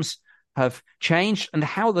times have changed and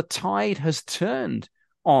how the tide has turned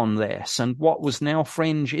on this, and what was now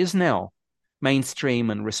fringe is now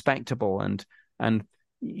mainstream and respectable, and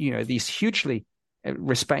these hugely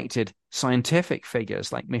respected scientific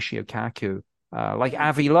figures like Michio Kaku, like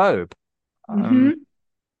Avi Loeb. And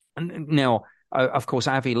now, of course,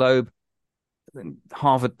 Avi Loeb,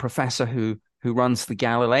 Harvard professor who runs the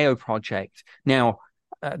Galileo project, now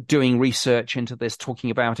doing research into this,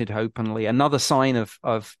 talking about it openly. Another sign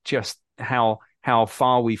of just how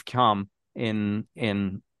far we've come in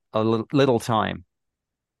a little time.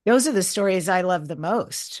 Those are the stories I love the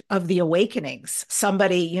most, of the awakenings.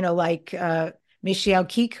 Somebody, like Michio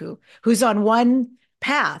Kaku, who's on one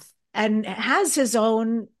path and has his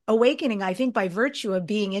own awakening, I think, by virtue of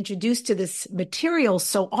being introduced to this material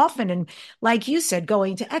so often. And like you said,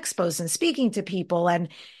 going to expos and speaking to people, and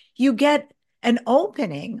you get an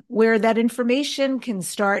opening where that information can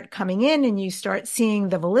start coming in and you start seeing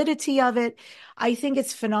the validity of it. I think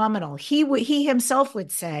it's phenomenal. He himself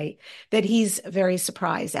would say that he's very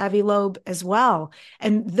surprised, Avi Loeb as well.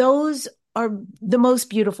 And those are the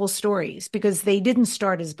most beautiful stories, because they didn't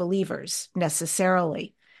start as believers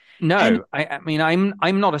necessarily. No, I mean,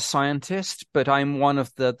 I'm not a scientist, but I'm one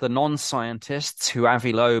of the non-scientists who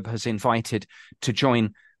Avi Loeb has invited to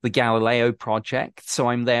join the Galileo project. So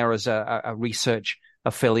I'm there as a research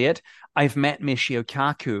affiliate. I've met Michio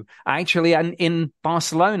Kaku actually in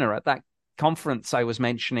Barcelona at that conference I was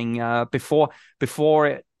mentioning before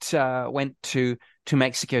it went to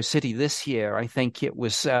Mexico City this year. I think it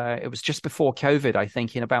was just before COVID, I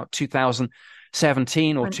think in about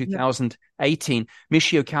 2017 or 2018.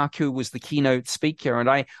 Michio Kaku was the keynote speaker, and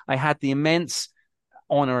I had the immense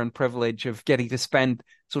honor and privilege of getting to spend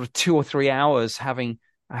sort of 2 or 3 hours having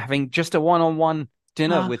just a one-on-one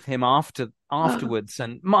dinner with him afterwards.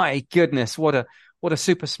 And my goodness, what a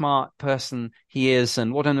super smart person he is,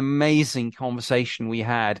 and what an amazing conversation we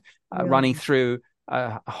had running through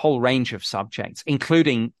a whole range of subjects,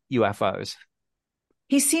 including UFOs.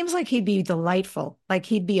 He seems like he'd be delightful, like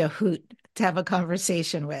he'd be a hoot to have a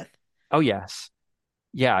conversation with. Oh, yes.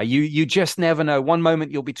 Yeah, you just never know. One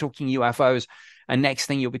moment you'll be talking UFOs, and next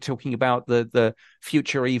thing you'll be talking about the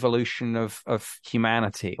future evolution of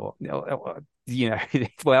humanity, or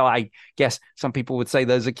well, I guess some people would say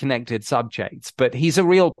those are connected subjects, but he's a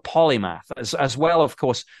real polymath as well, of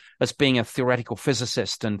course, as being a theoretical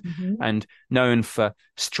physicist and known for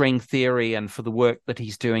string theory and for the work that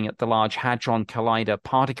he's doing at the Large Hadron Collider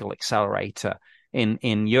Particle Accelerator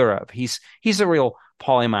in Europe. He's a real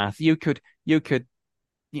polymath. You could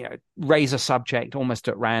raise a subject almost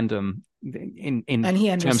at random in And he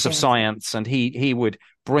terms of understands. science, and he would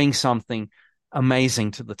bring something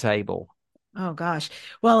amazing to the table. Oh gosh.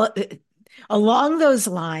 Well, along those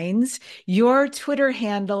lines, your Twitter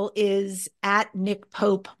handle is at Nick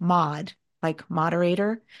Pope Mod, like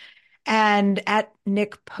moderator, and at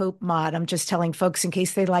Nick Pope Mod. I'm just telling folks in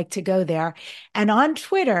case they like to go there. And on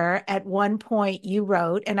Twitter, at one point, you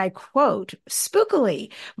wrote, and I quote,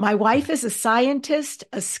 spookily, "My wife is a scientist,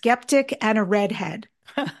 a skeptic, and a redhead."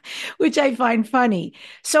 Which I find funny.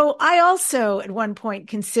 So I also, at one point,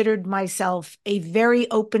 considered myself a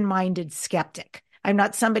very open-minded skeptic. I'm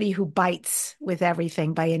not somebody who bites with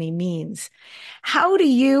everything by any means. How do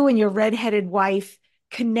you and your redheaded wife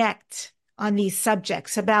connect on these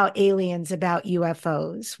subjects about aliens, about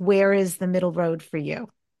UFOs? Where is the middle road for you?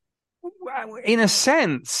 In a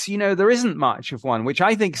sense, there isn't much of one, which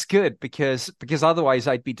I think is good because otherwise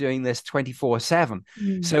I'd be doing this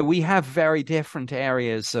 24/7. So we have very different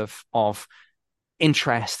areas of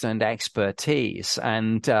interest and expertise.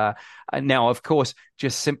 And now, of course,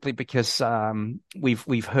 just simply because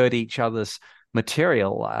we've heard each other's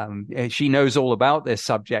material, she knows all about this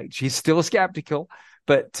subject. She's still skeptical,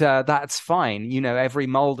 but that's fine. Every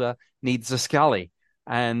Mulder needs a Scully.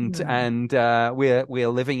 And we're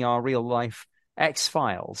living our real life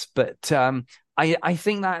X-Files. But I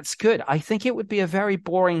think that's good. I think it would be a very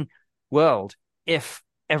boring world if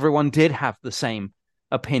everyone did have the same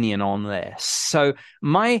opinion on this. So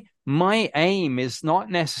my aim is not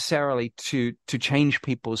necessarily to change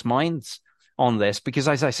people's minds on this, because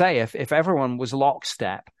as I say, if everyone was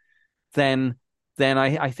lockstep, then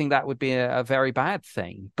I think that would be a very bad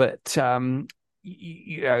thing. But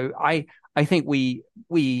I think we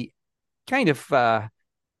kind of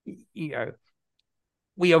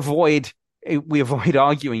we avoid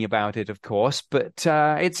arguing about it, of course, but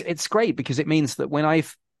it's great because it means that when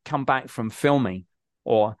I've come back from filming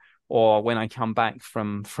or when I come back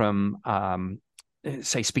from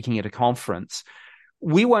say speaking at a conference,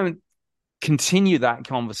 we won't continue that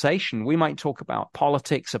conversation. We might talk about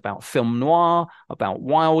politics, about film noir, about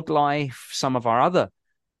wildlife, some of our other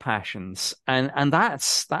passions, and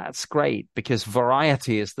that's great because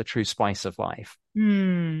variety is the true spice of life.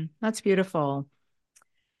 That's beautiful.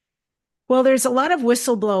 Well, there's a lot of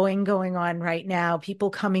whistleblowing going on right now, people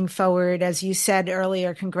coming forward, as you said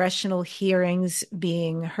earlier, congressional hearings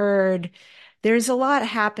being heard. There's a lot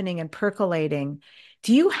happening and percolating.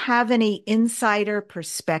 Do you have any insider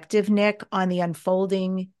perspective, Nick, on the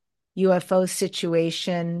unfolding UFO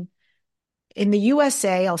situation in the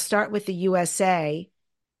USA? I'll start with the USA.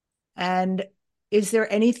 And is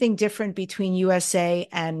there anything different between USA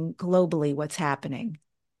and globally what's happening?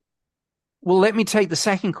 Well, let me take the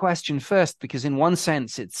second question first, because in one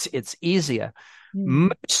sense it's easier.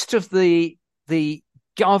 Most of the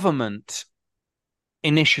government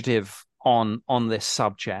initiative on this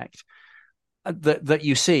subject that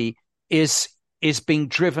you see is being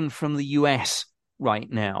driven from the US right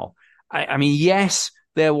now. I mean, yes,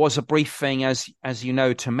 there was a briefing, as you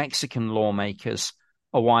know, to Mexican lawmakers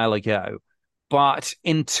a while ago, but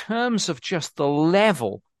in terms of just the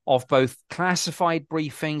level of both classified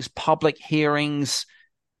briefings, public hearings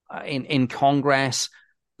in Congress,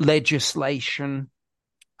 legislation,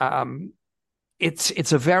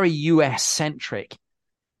 it's a very US-centric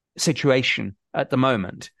situation at the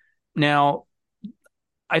moment. Now,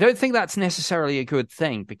 I don't think that's necessarily a good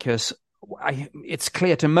thing, because it's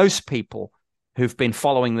clear to most people who've been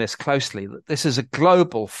following this closely that this is a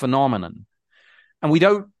global phenomenon. And we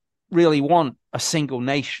don't really want a single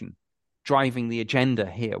nation driving the agenda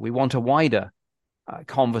here. We want a wider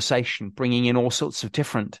conversation, bringing in all sorts of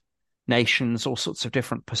different nations, all sorts of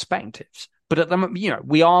different perspectives. But at the moment,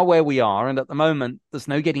 we are where we are, and at the moment, there's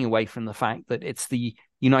no getting away from the fact that it's the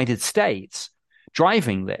United States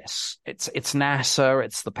driving this. It's NASA,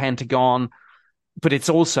 it's the Pentagon, but it's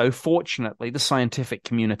also, fortunately, the scientific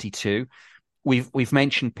community too. We've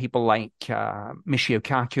mentioned people like Michio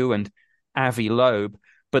Kaku and Avi Loeb,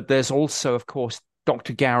 but there's also, of course,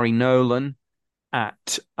 Dr. Gary Nolan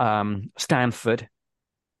at Stanford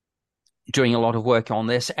doing a lot of work on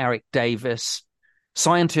this, Eric Davis,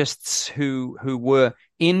 scientists who were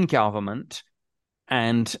in government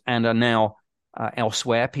and are now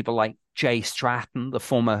elsewhere. People like Jay Stratton, the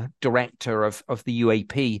former director of the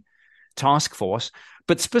UAP task force.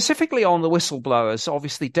 But specifically on the whistleblowers,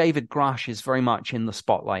 obviously David Grush is very much in the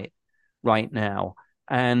spotlight right now,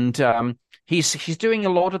 and he's doing a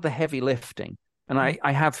lot of the heavy lifting, and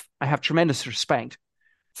I have tremendous respect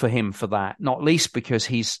for him for that, not least because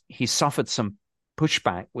he's suffered some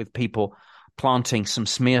pushback with people planting some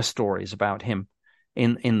smear stories about him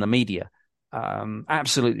in the media.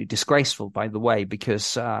 Absolutely disgraceful, by the way,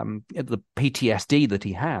 because the PTSD that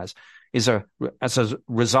he has is as a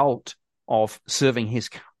result of serving his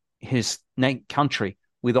country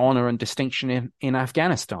with honor and distinction in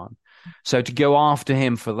Afghanistan. So to go after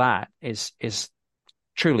him for that is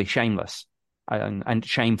truly shameless and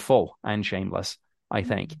shameful and shameless, I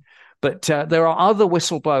think. But there are other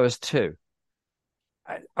whistleblowers too.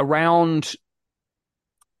 Around,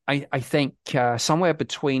 I think, somewhere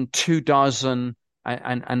between 24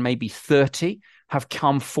 and maybe 30 have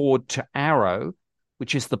come forward to AARO,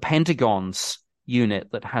 which is the Pentagon's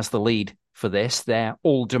unit that has the lead for this, their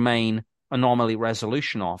all-domain anomaly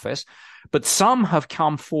resolution office. But some have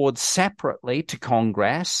come forward separately to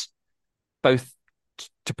Congress, both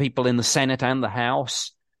to people in the Senate and the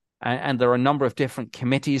House. And there are a number of different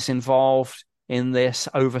committees involved in this: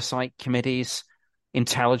 oversight committees,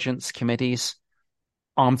 intelligence committees,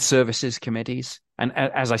 armed services committees, and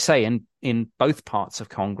as I say, in both parts of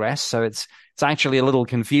Congress. So it's actually a little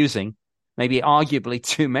confusing, maybe arguably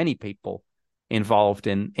too many people involved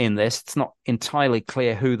in this. It's not entirely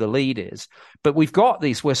clear who the lead is, but we've got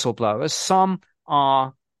these whistleblowers. Some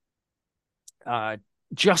are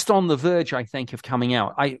just on the verge, I think, of coming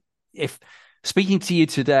out. If speaking to you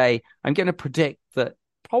today, I'm going to predict that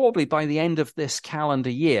probably by the end of this calendar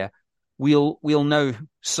year, we'll know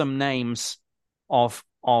some names of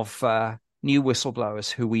new whistleblowers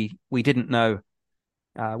who we didn't know,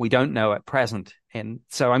 we don't know at present. And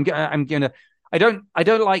so I'm gonna. I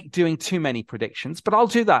don't like doing too many predictions, but I'll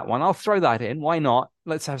do that one. I'll throw that in. Why not?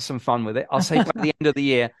 Let's have some fun with it. I'll say by the end of the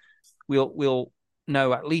year, we'll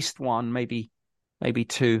know at least one, maybe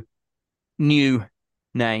two new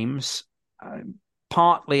names.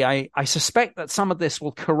 Partly, I suspect that some of this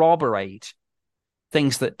will corroborate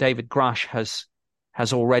things that David Grush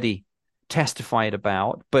has already testified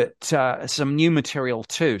about, but some new material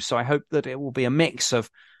too. So I hope that it will be a mix of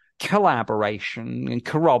collaboration and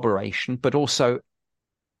corroboration, but also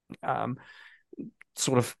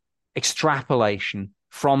sort of extrapolation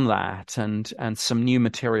from that, and some new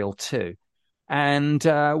material too. And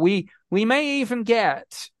we may even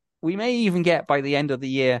get by the end of the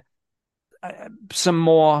year some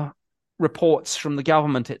more reports from the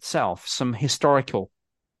government itself, some historical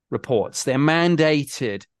reports. They're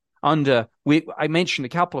mandated under, I mentioned a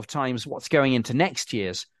couple of times what's going into next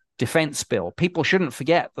year's defense bill. People shouldn't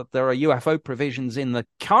forget that there are UFO provisions in the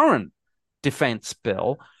current defense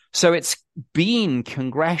bill. So it's been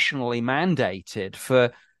congressionally mandated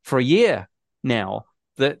for a year now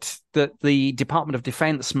that the Department of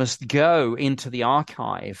Defense must go into the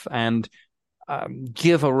archive and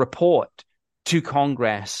give a report to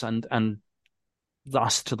Congress and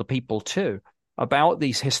thus to the people too about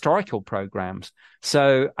these historical programs.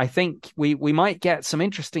 So I think we might get some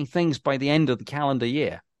interesting things by the end of the calendar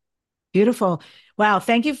year. Beautiful. Wow.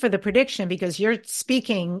 Thank you for the prediction, because you're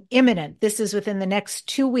speaking imminent. This is within the next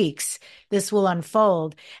 2 weeks. This will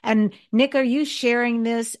unfold. And Nick, are you sharing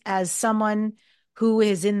this as someone who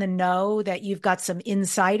is in the know, that you've got some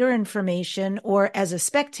insider information, or as a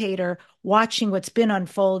spectator watching what's been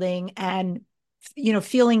unfolding and,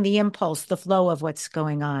 feeling the impulse, the flow of what's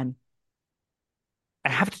going on? I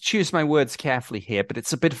have to choose my words carefully here, but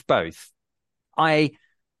it's a bit of both. I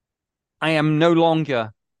am no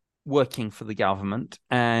longer working for the government,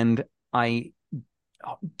 and I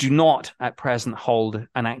do not at present hold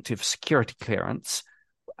an active security clearance.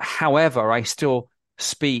 However, I still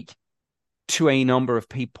speak to a number of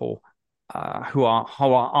people who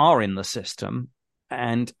are in the system,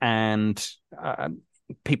 and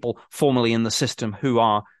people formerly in the system who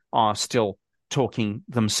are still talking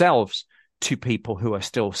themselves to people who are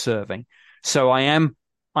still serving. So I am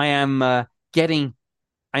getting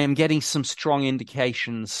some strong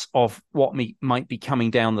indications of what might be coming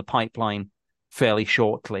down the pipeline fairly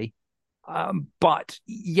shortly. But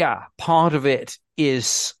yeah, part of it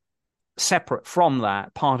is separate from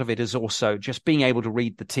that. Part of it is also just being able to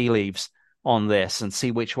read the tea leaves on this and see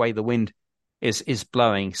which way the wind is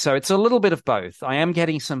blowing. So it's a little bit of both. I am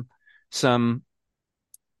getting some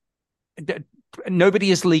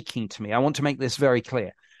nobody is leaking to me. I want to make this very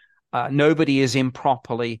clear. Nobody is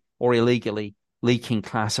improperly or illegally leaking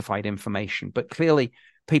classified information, but clearly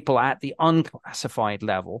people at the unclassified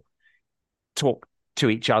level talk to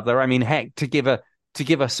each other. I mean, heck, to give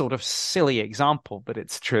a sort of silly example, but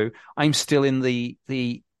it's true. I'm still in the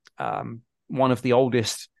one of the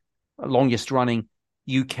longest running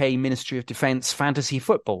UK Ministry of Defence fantasy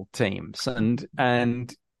football teams,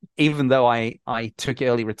 and even though I took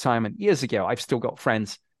early retirement years ago, I've still got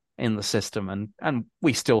friends in the system, and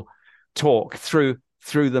we still talk through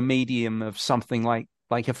the medium of something like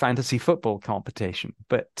a fantasy football competition,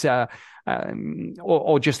 but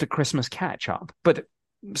or just a Christmas catch up. But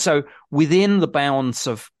so within the bounds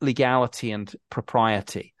of legality and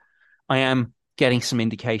propriety, I am getting some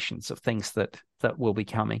indications of things that will be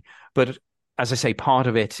coming. But as I say, part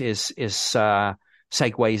of it is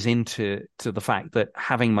segues into the fact that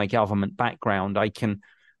having my government background, I can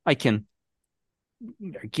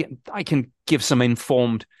give some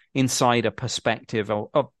informed insider perspective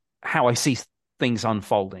of how I see things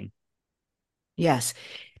unfolding. Yes.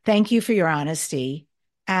 Thank you for your honesty.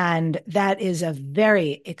 And that is a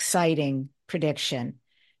very exciting prediction,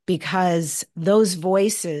 because those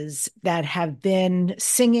voices that have been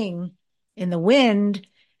singing in the wind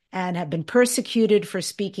and have been persecuted for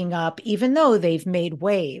speaking up, even though they've made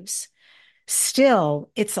waves, still,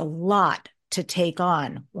 it's a lot to take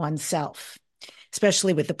on oneself,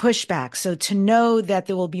 especially with the pushback. So to know that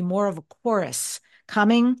there will be more of a chorus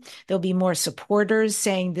coming, there'll be more supporters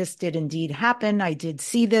saying this did indeed happen, I did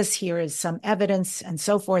see this, here is some evidence, and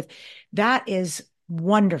so forth. That is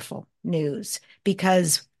wonderful news,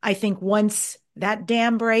 because I think once that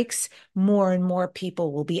dam breaks, more and more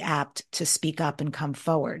people will be apt to speak up and come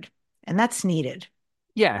forward. And that's needed.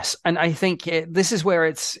 Yes, and I think this is where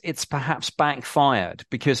it's perhaps backfired,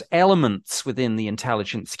 because elements within the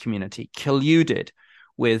intelligence community colluded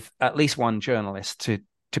with at least one journalist to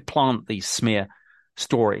plant these smear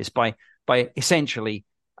stories by essentially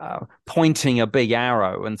pointing a big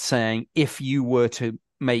arrow and saying, if you were to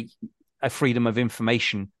make a Freedom of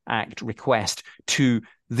Information Act request to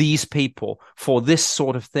these people for this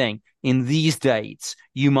sort of thing in these dates,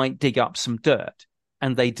 you might dig up some dirt.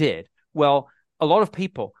 And they did. Well, a lot of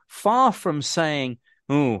people, far from saying,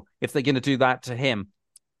 oh, if they're going to do that to him,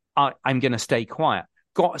 I'm going to stay quiet,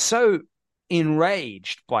 got so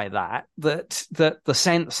enraged by that the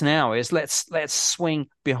sense now is let's swing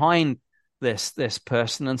behind this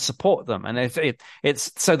person and support them. And if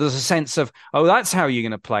it's so there's a sense of, oh, that's how you're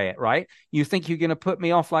going to play it, right? You think you're going to put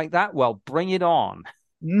me off like that? Well, bring it on.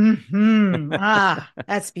 Mm-hmm.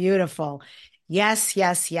 That's beautiful. Yes,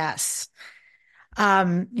 yes, yes.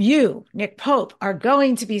 You, Nick Pope, are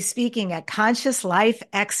going to be speaking at Conscious Life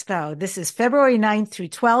Expo. This is February 9th through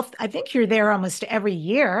 12th. I think you're there almost every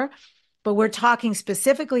year, but we're talking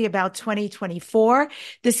specifically about 2024.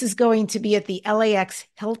 This is going to be at the LAX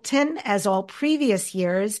Hilton, as all previous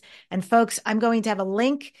years. And folks, I'm going to have a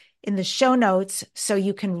link in the show notes so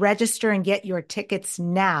you can register and get your tickets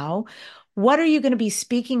now. What are you going to be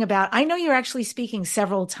speaking about? I know you're actually speaking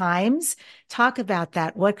several times. Talk about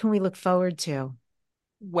that. What can we look forward to?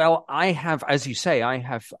 Well, I have, as you say,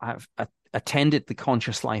 I've attended the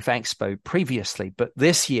Conscious Life Expo previously, but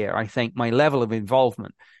this year I think my level of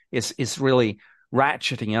involvement is really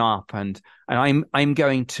ratcheting up, and I'm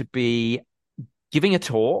going to be giving a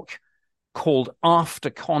talk called After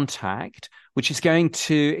Contact, which is going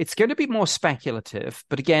to be more speculative,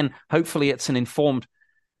 but again, hopefully it's an informed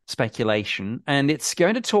speculation, and it's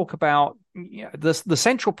going to talk about, you know, the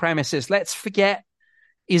central premise is, let's forget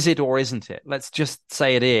is it or isn't it? Let's just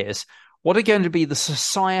say it is. What are going to be the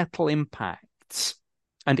societal impacts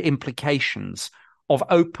and implications of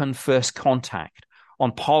open first contact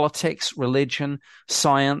on politics, religion,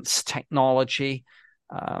 science, technology,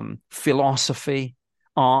 philosophy,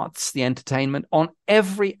 arts, the entertainment, on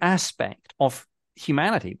every aspect of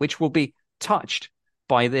humanity, which will be touched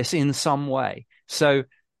by this in some way? So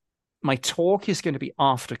my talk is going to be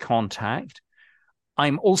After Contact.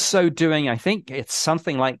 I'm also doing, I think it's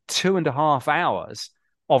something like 2.5 hours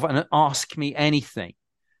of an Ask Me Anything.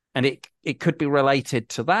 And it could be related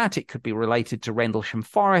to that. It could be related to Rendlesham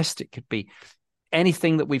Forest. It could be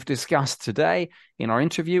anything that we've discussed today in our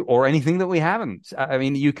interview, or anything that we haven't. I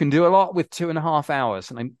mean, you can do a lot with 2.5 hours.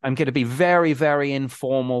 And I'm going to be very, very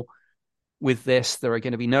informal with this. There are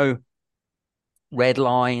going to be no red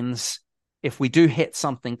lines. If we do hit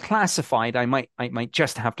something classified, I might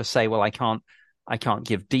just have to say, well, I can't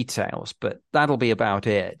give details, but that'll be about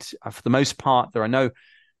it. For the most part, there are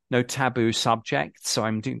no taboo subjects, so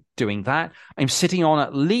I'm doing that. I'm sitting on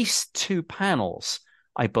at least 2 panels,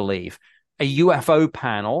 I believe. A UFO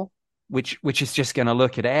panel, which is just going to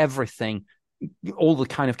look at everything, all the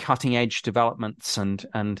kind of cutting edge developments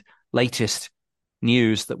and latest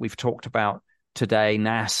news that we've talked about today,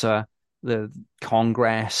 NASA, the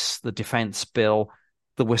Congress, the defense bill,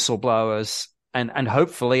 the whistleblowers, and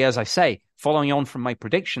hopefully, as I say, following on from my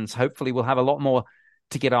predictions, hopefully we'll have a lot more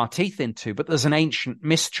to get our teeth into. But there's an ancient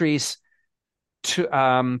mysteries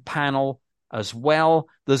panel as well.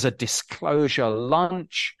 There's a disclosure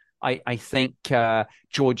lunch. I think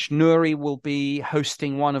George Noory will be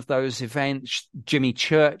hosting one of those events. Jimmy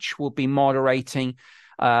Church will be moderating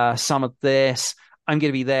some of this. I'm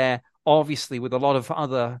going to be there, obviously, with a lot of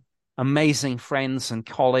other amazing friends and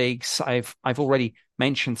colleagues. I've already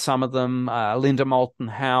mentioned some of them. Linda Moulton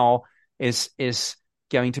Howe is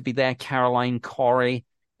going to be there. Caroline Corrie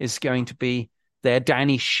is going to be there.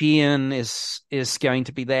 Danny Sheehan is going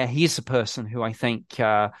to be there. He's a person who I think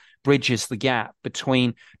bridges the gap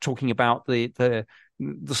between talking about the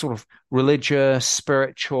sort of religious,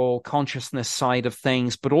 spiritual consciousness side of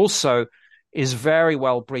things, but also is very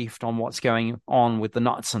well briefed on what's going on with the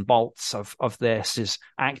nuts and bolts of this, is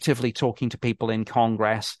actively talking to people in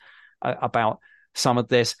Congress about some of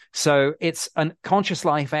this. So it's a Conscious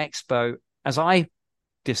Life Expo, as I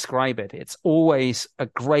describe it. It's always a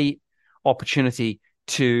great opportunity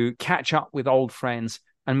to catch up with old friends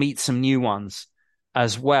and meet some new ones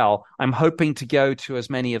as well. I'm hoping to go to as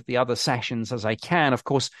many of the other sessions as I can. Of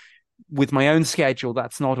course, with my own schedule,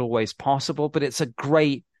 that's not always possible, but it's a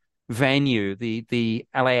great venue. The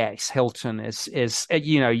LAX Hilton is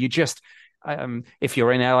you just if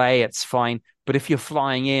you're in LA, it's fine, but if you're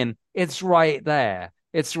flying in, it's right there.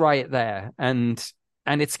 And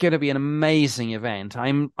it's going to be an amazing event.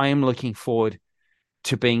 I'm looking forward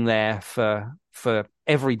to being there for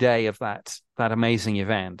every day of that amazing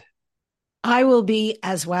event. I will be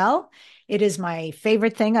as well. It is my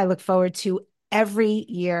favorite thing. I look forward to every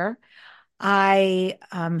year. I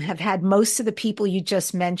have had most of the people you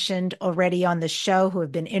just mentioned already on the show who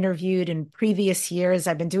have been interviewed in previous years.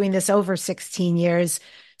 I've been doing this over 16 years,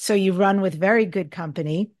 so you run with very good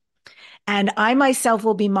company. And I myself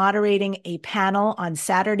will be moderating a panel on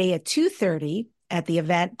Saturday at 2:30 at the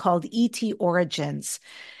event called ET Origins.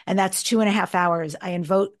 And that's 2.5 hours. I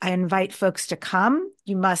invite folks to come.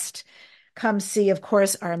 You must come see, of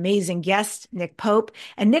course, our amazing guest, Nick Pope.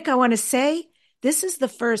 And Nick, I want to say, this is the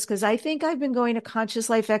first, because I think I've been going to Conscious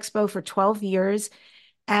Life Expo for 12 years,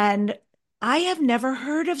 and I have never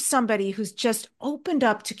heard of somebody who's just opened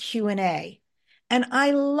up to Q&A. And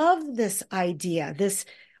I love this idea, this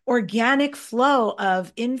organic flow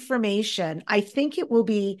of information. I think it will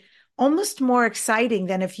be almost more exciting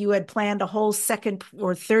than if you had planned a whole second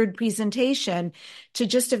or third presentation to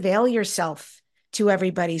just avail yourself to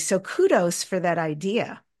everybody. So kudos for that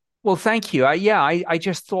idea. Well, thank you. I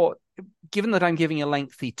just thought, given that I'm giving a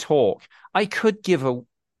lengthy talk, I could give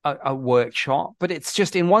a workshop, but it's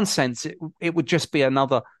just, in one sense, it would just be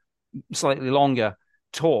another slightly longer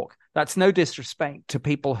talk. That's no disrespect to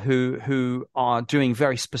people who are doing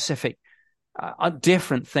very specific,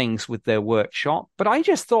 different things with their workshop. But I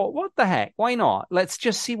just thought, what the heck? Why not? Let's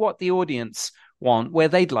just see what the audience want, where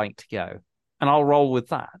they'd like to go, and I'll roll with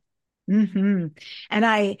that. Mm-hmm. And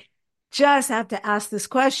I just have to ask this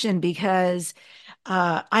question because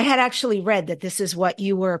I had actually read that this is what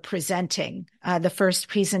you were presenting, the first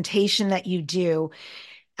presentation that you do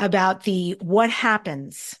about what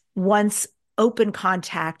happens once open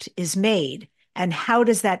contact is made and how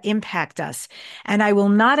does that impact us. And I will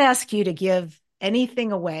not ask you to give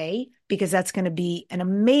anything away because that's going to be an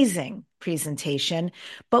amazing presentation,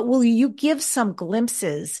 but will you give some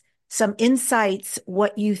glimpses, some insights,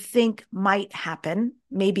 what you think might happen,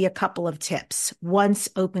 maybe a couple of tips once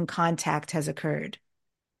open contact has occurred?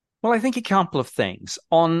 Well, I think a couple of things.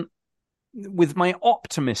 With my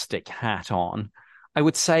optimistic hat on, I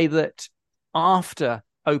would say that after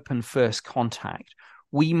open first contact,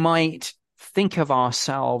 we might think of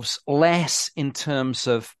ourselves less in terms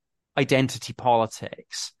of identity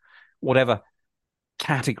politics, whatever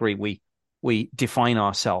category we define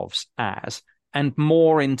ourselves as, and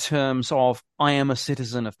more in terms of, I am a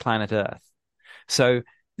citizen of planet Earth. So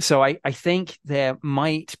I think there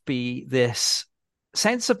might be this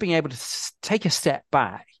sense of being able to take a step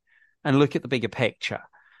back and look at the bigger picture.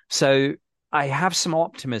 So I have some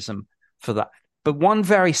optimism for that. But one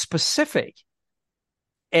very specific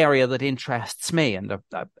area that interests me, and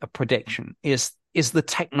a prediction, is the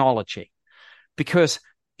technology. Because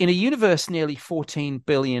in a universe nearly 14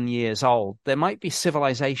 billion years old, there might be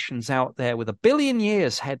civilizations out there with 1 billion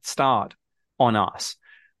years head start on us.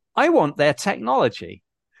 I want their technology.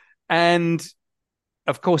 And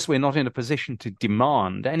of course, we're not in a position to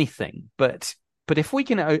demand anything. But if we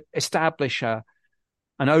can establish an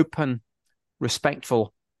open,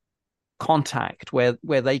 respectful contact where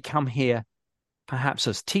they come here perhaps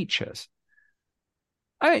as teachers,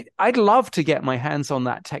 I'd love to get my hands on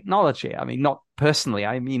that technology. I mean, not personally.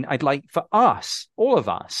 I mean, I'd like for us, all of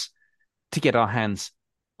us, to get our hands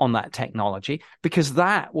on that technology, because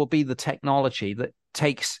that will be the technology that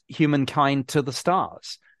takes humankind to the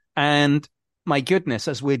stars. And my goodness,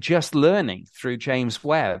 as we're just learning through James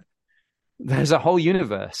Webb, there's a whole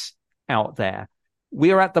universe out there.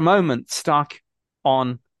 We are at the moment stuck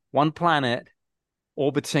on one planet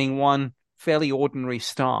orbiting one fairly ordinary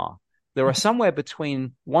star. There are somewhere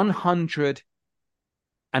between 100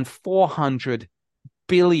 and 400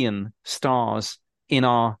 billion stars in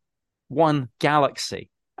our one galaxy,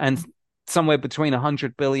 and somewhere between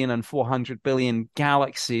 100 billion and 400 billion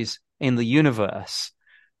galaxies in the universe.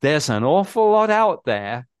 There's an awful lot out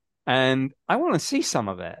there, and I want to see some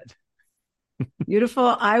of it.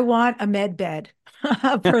 Beautiful. I want a med bed.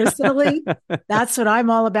 Personally, that's what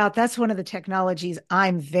I'm all about. That's one of the technologies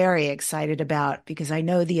I'm very excited about, because I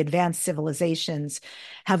know the advanced civilizations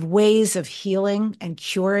have ways of healing and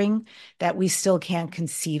curing that we still can't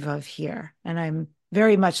conceive of here. And I'm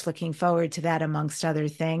very much looking forward to that, amongst other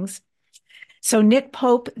things. So, Nick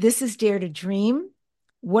Pope, this is Dare to Dream.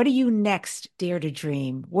 What do you next dare to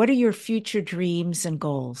dream? What are your future dreams and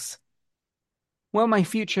goals? Well, my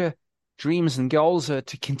future dreams and goals are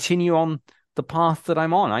to continue on the path that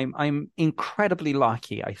I'm on. I'm incredibly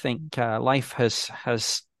lucky. I think life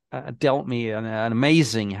has dealt me an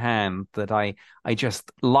amazing hand that I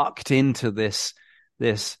just lucked into this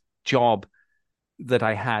job that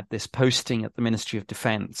I had, this posting at the Ministry of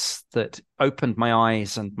Defense, that opened my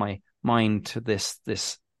eyes and my mind to this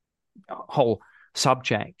whole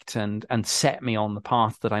subject and set me on the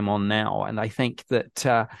path that I'm on now. And I think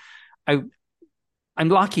that I'm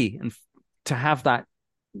lucky and to have that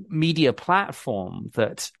media platform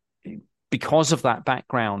that, because of that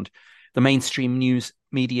background, the mainstream news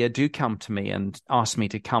media do come to me and ask me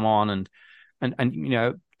to come on and you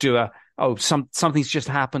know, do something's just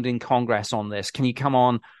happened in Congress on this. Can you come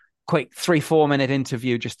on? Quick 3-4 minute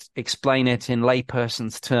interview, just explain it in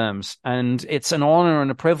layperson's terms. And it's an honor and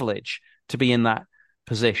a privilege to be in that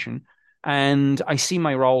position. And I see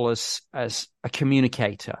my role as a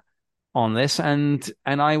communicator on this, and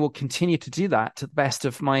I will continue to do that to the best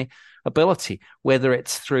of my ability, whether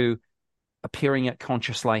it's through appearing at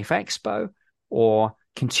Conscious Life Expo or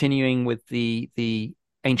continuing with the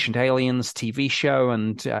Ancient Aliens TV show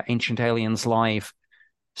and Ancient Aliens Live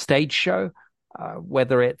stage show,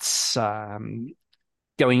 whether it's going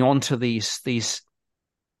on to these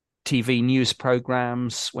TV news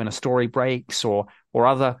programs when a story breaks, or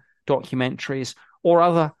other documentaries, or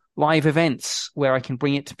other live events where I can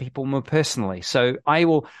bring it to people more personally. So I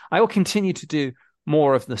will continue to do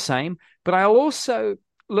more of the same, but I'll also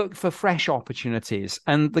look for fresh opportunities.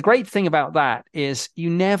 And the great thing about that is you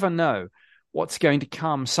never know what's going to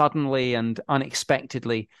come suddenly and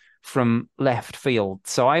unexpectedly from left field.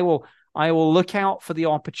 So I will look out for the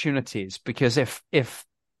opportunities, because if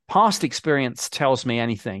past experience tells me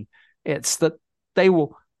anything, it's that they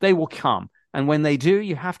will come. And when they do,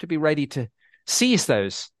 you have to be ready to seize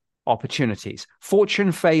those opportunities.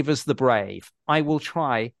 Fortune favors the brave. I will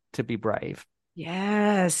try to be brave.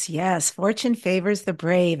 Yes. Fortune favors the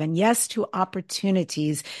brave. And yes to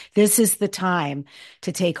opportunities. This is the time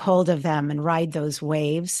to take hold of them and ride those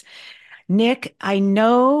waves. Nick, I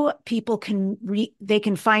know people can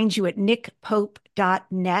find you at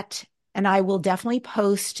nickpope.net, and I will definitely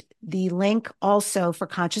post the link also for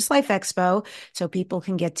Conscious Life Expo so people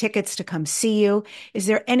can get tickets to come see you. Is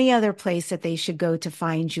there any other place that they should go to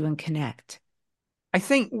find you and connect? I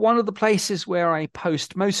think one of the places where I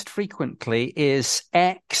post most frequently is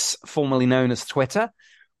X, formerly known as Twitter,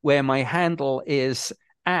 where my handle is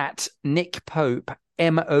at Nick Pope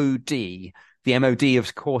MOD. The MOD,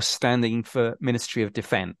 of course, standing for Ministry of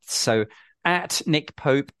Defense. So at Nick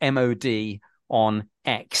Pope MOD on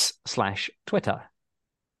X/Twitter.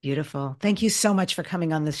 Beautiful. Thank you so much for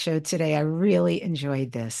coming on the show today. I really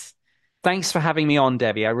enjoyed this. Thanks for having me on,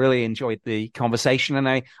 Debbie. I really enjoyed the conversation, and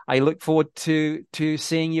I look forward to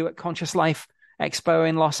seeing you at Conscious Life Expo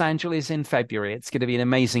in Los Angeles in February. It's going to be an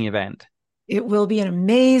amazing event. It will be an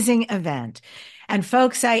amazing event. And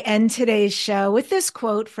folks, I end today's show with this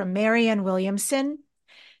quote from Marianne Williamson.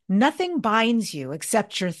 Nothing binds you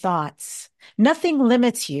except your thoughts. Nothing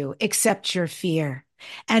limits you except your fear.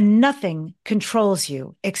 And nothing controls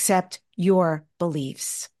you except your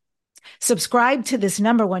beliefs. Subscribe to this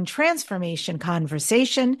 #1 transformation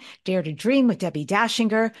conversation, Dare to Dream with Debbie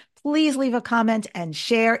Dashinger. Please leave a comment and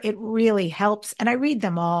share. It really helps, and I read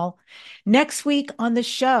them all. Next week on the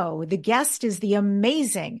show, the guest is the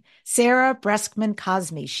amazing Sarah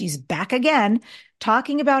Breskman-Cosme. She's back again,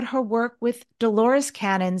 talking about her work with Dolores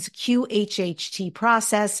Cannon's QHHT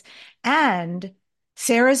process and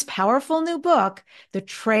Sarah's powerful new book, The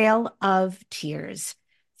Trail of Tears.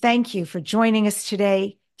 Thank you for joining us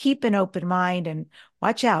today. Keep an open mind and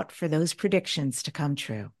watch out for those predictions to come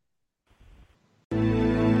true.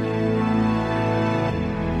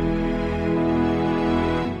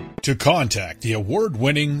 To contact the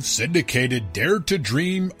award-winning syndicated Dare to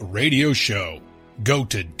Dream radio show, go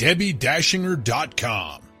to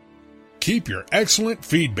DebbieDashinger.com. Keep your excellent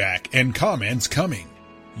feedback and comments coming.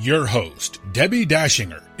 Your host, Debbie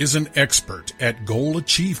Dashinger, is an expert at goal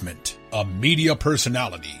achievement, a media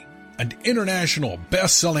personality, an international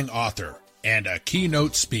best-selling author, and a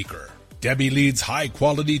keynote speaker. Debbie leads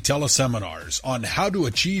high-quality teleseminars on how to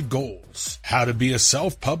achieve goals, how to be a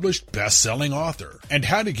self-published best-selling author, and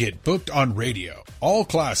how to get booked on radio. All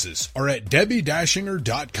classes are at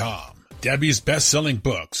DebbieDashinger.com. Debbie's best-selling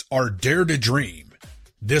books are Dare to Dream,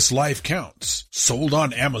 This Life Counts, sold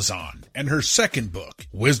on Amazon, and her second book,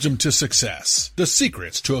 Wisdom to Success, The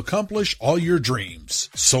Secrets to Accomplish All Your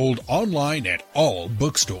Dreams, sold online at all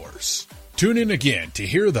bookstores. Tune in again to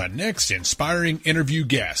hear the next inspiring interview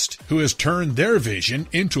guest who has turned their vision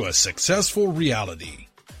into a successful reality.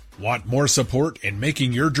 Want more support in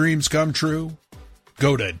making your dreams come true?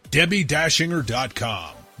 Go to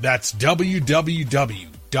DebbieDashinger.com. That's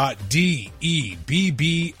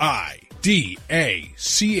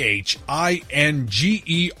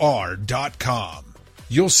www.DebbieDashinger.com.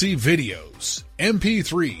 You'll see videos,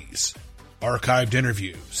 MP3s, archived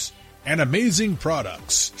interviews, and amazing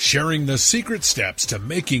products sharing the secret steps to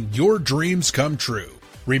making your dreams come true.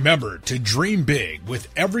 Remember to dream big with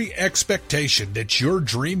every expectation that your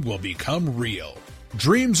dream will become real.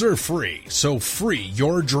 Dreams are free, so free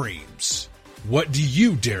your dreams. What do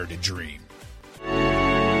you dare to dream?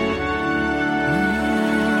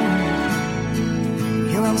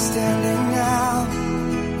 Here I'm standing now,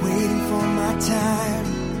 waiting for my time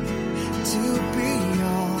to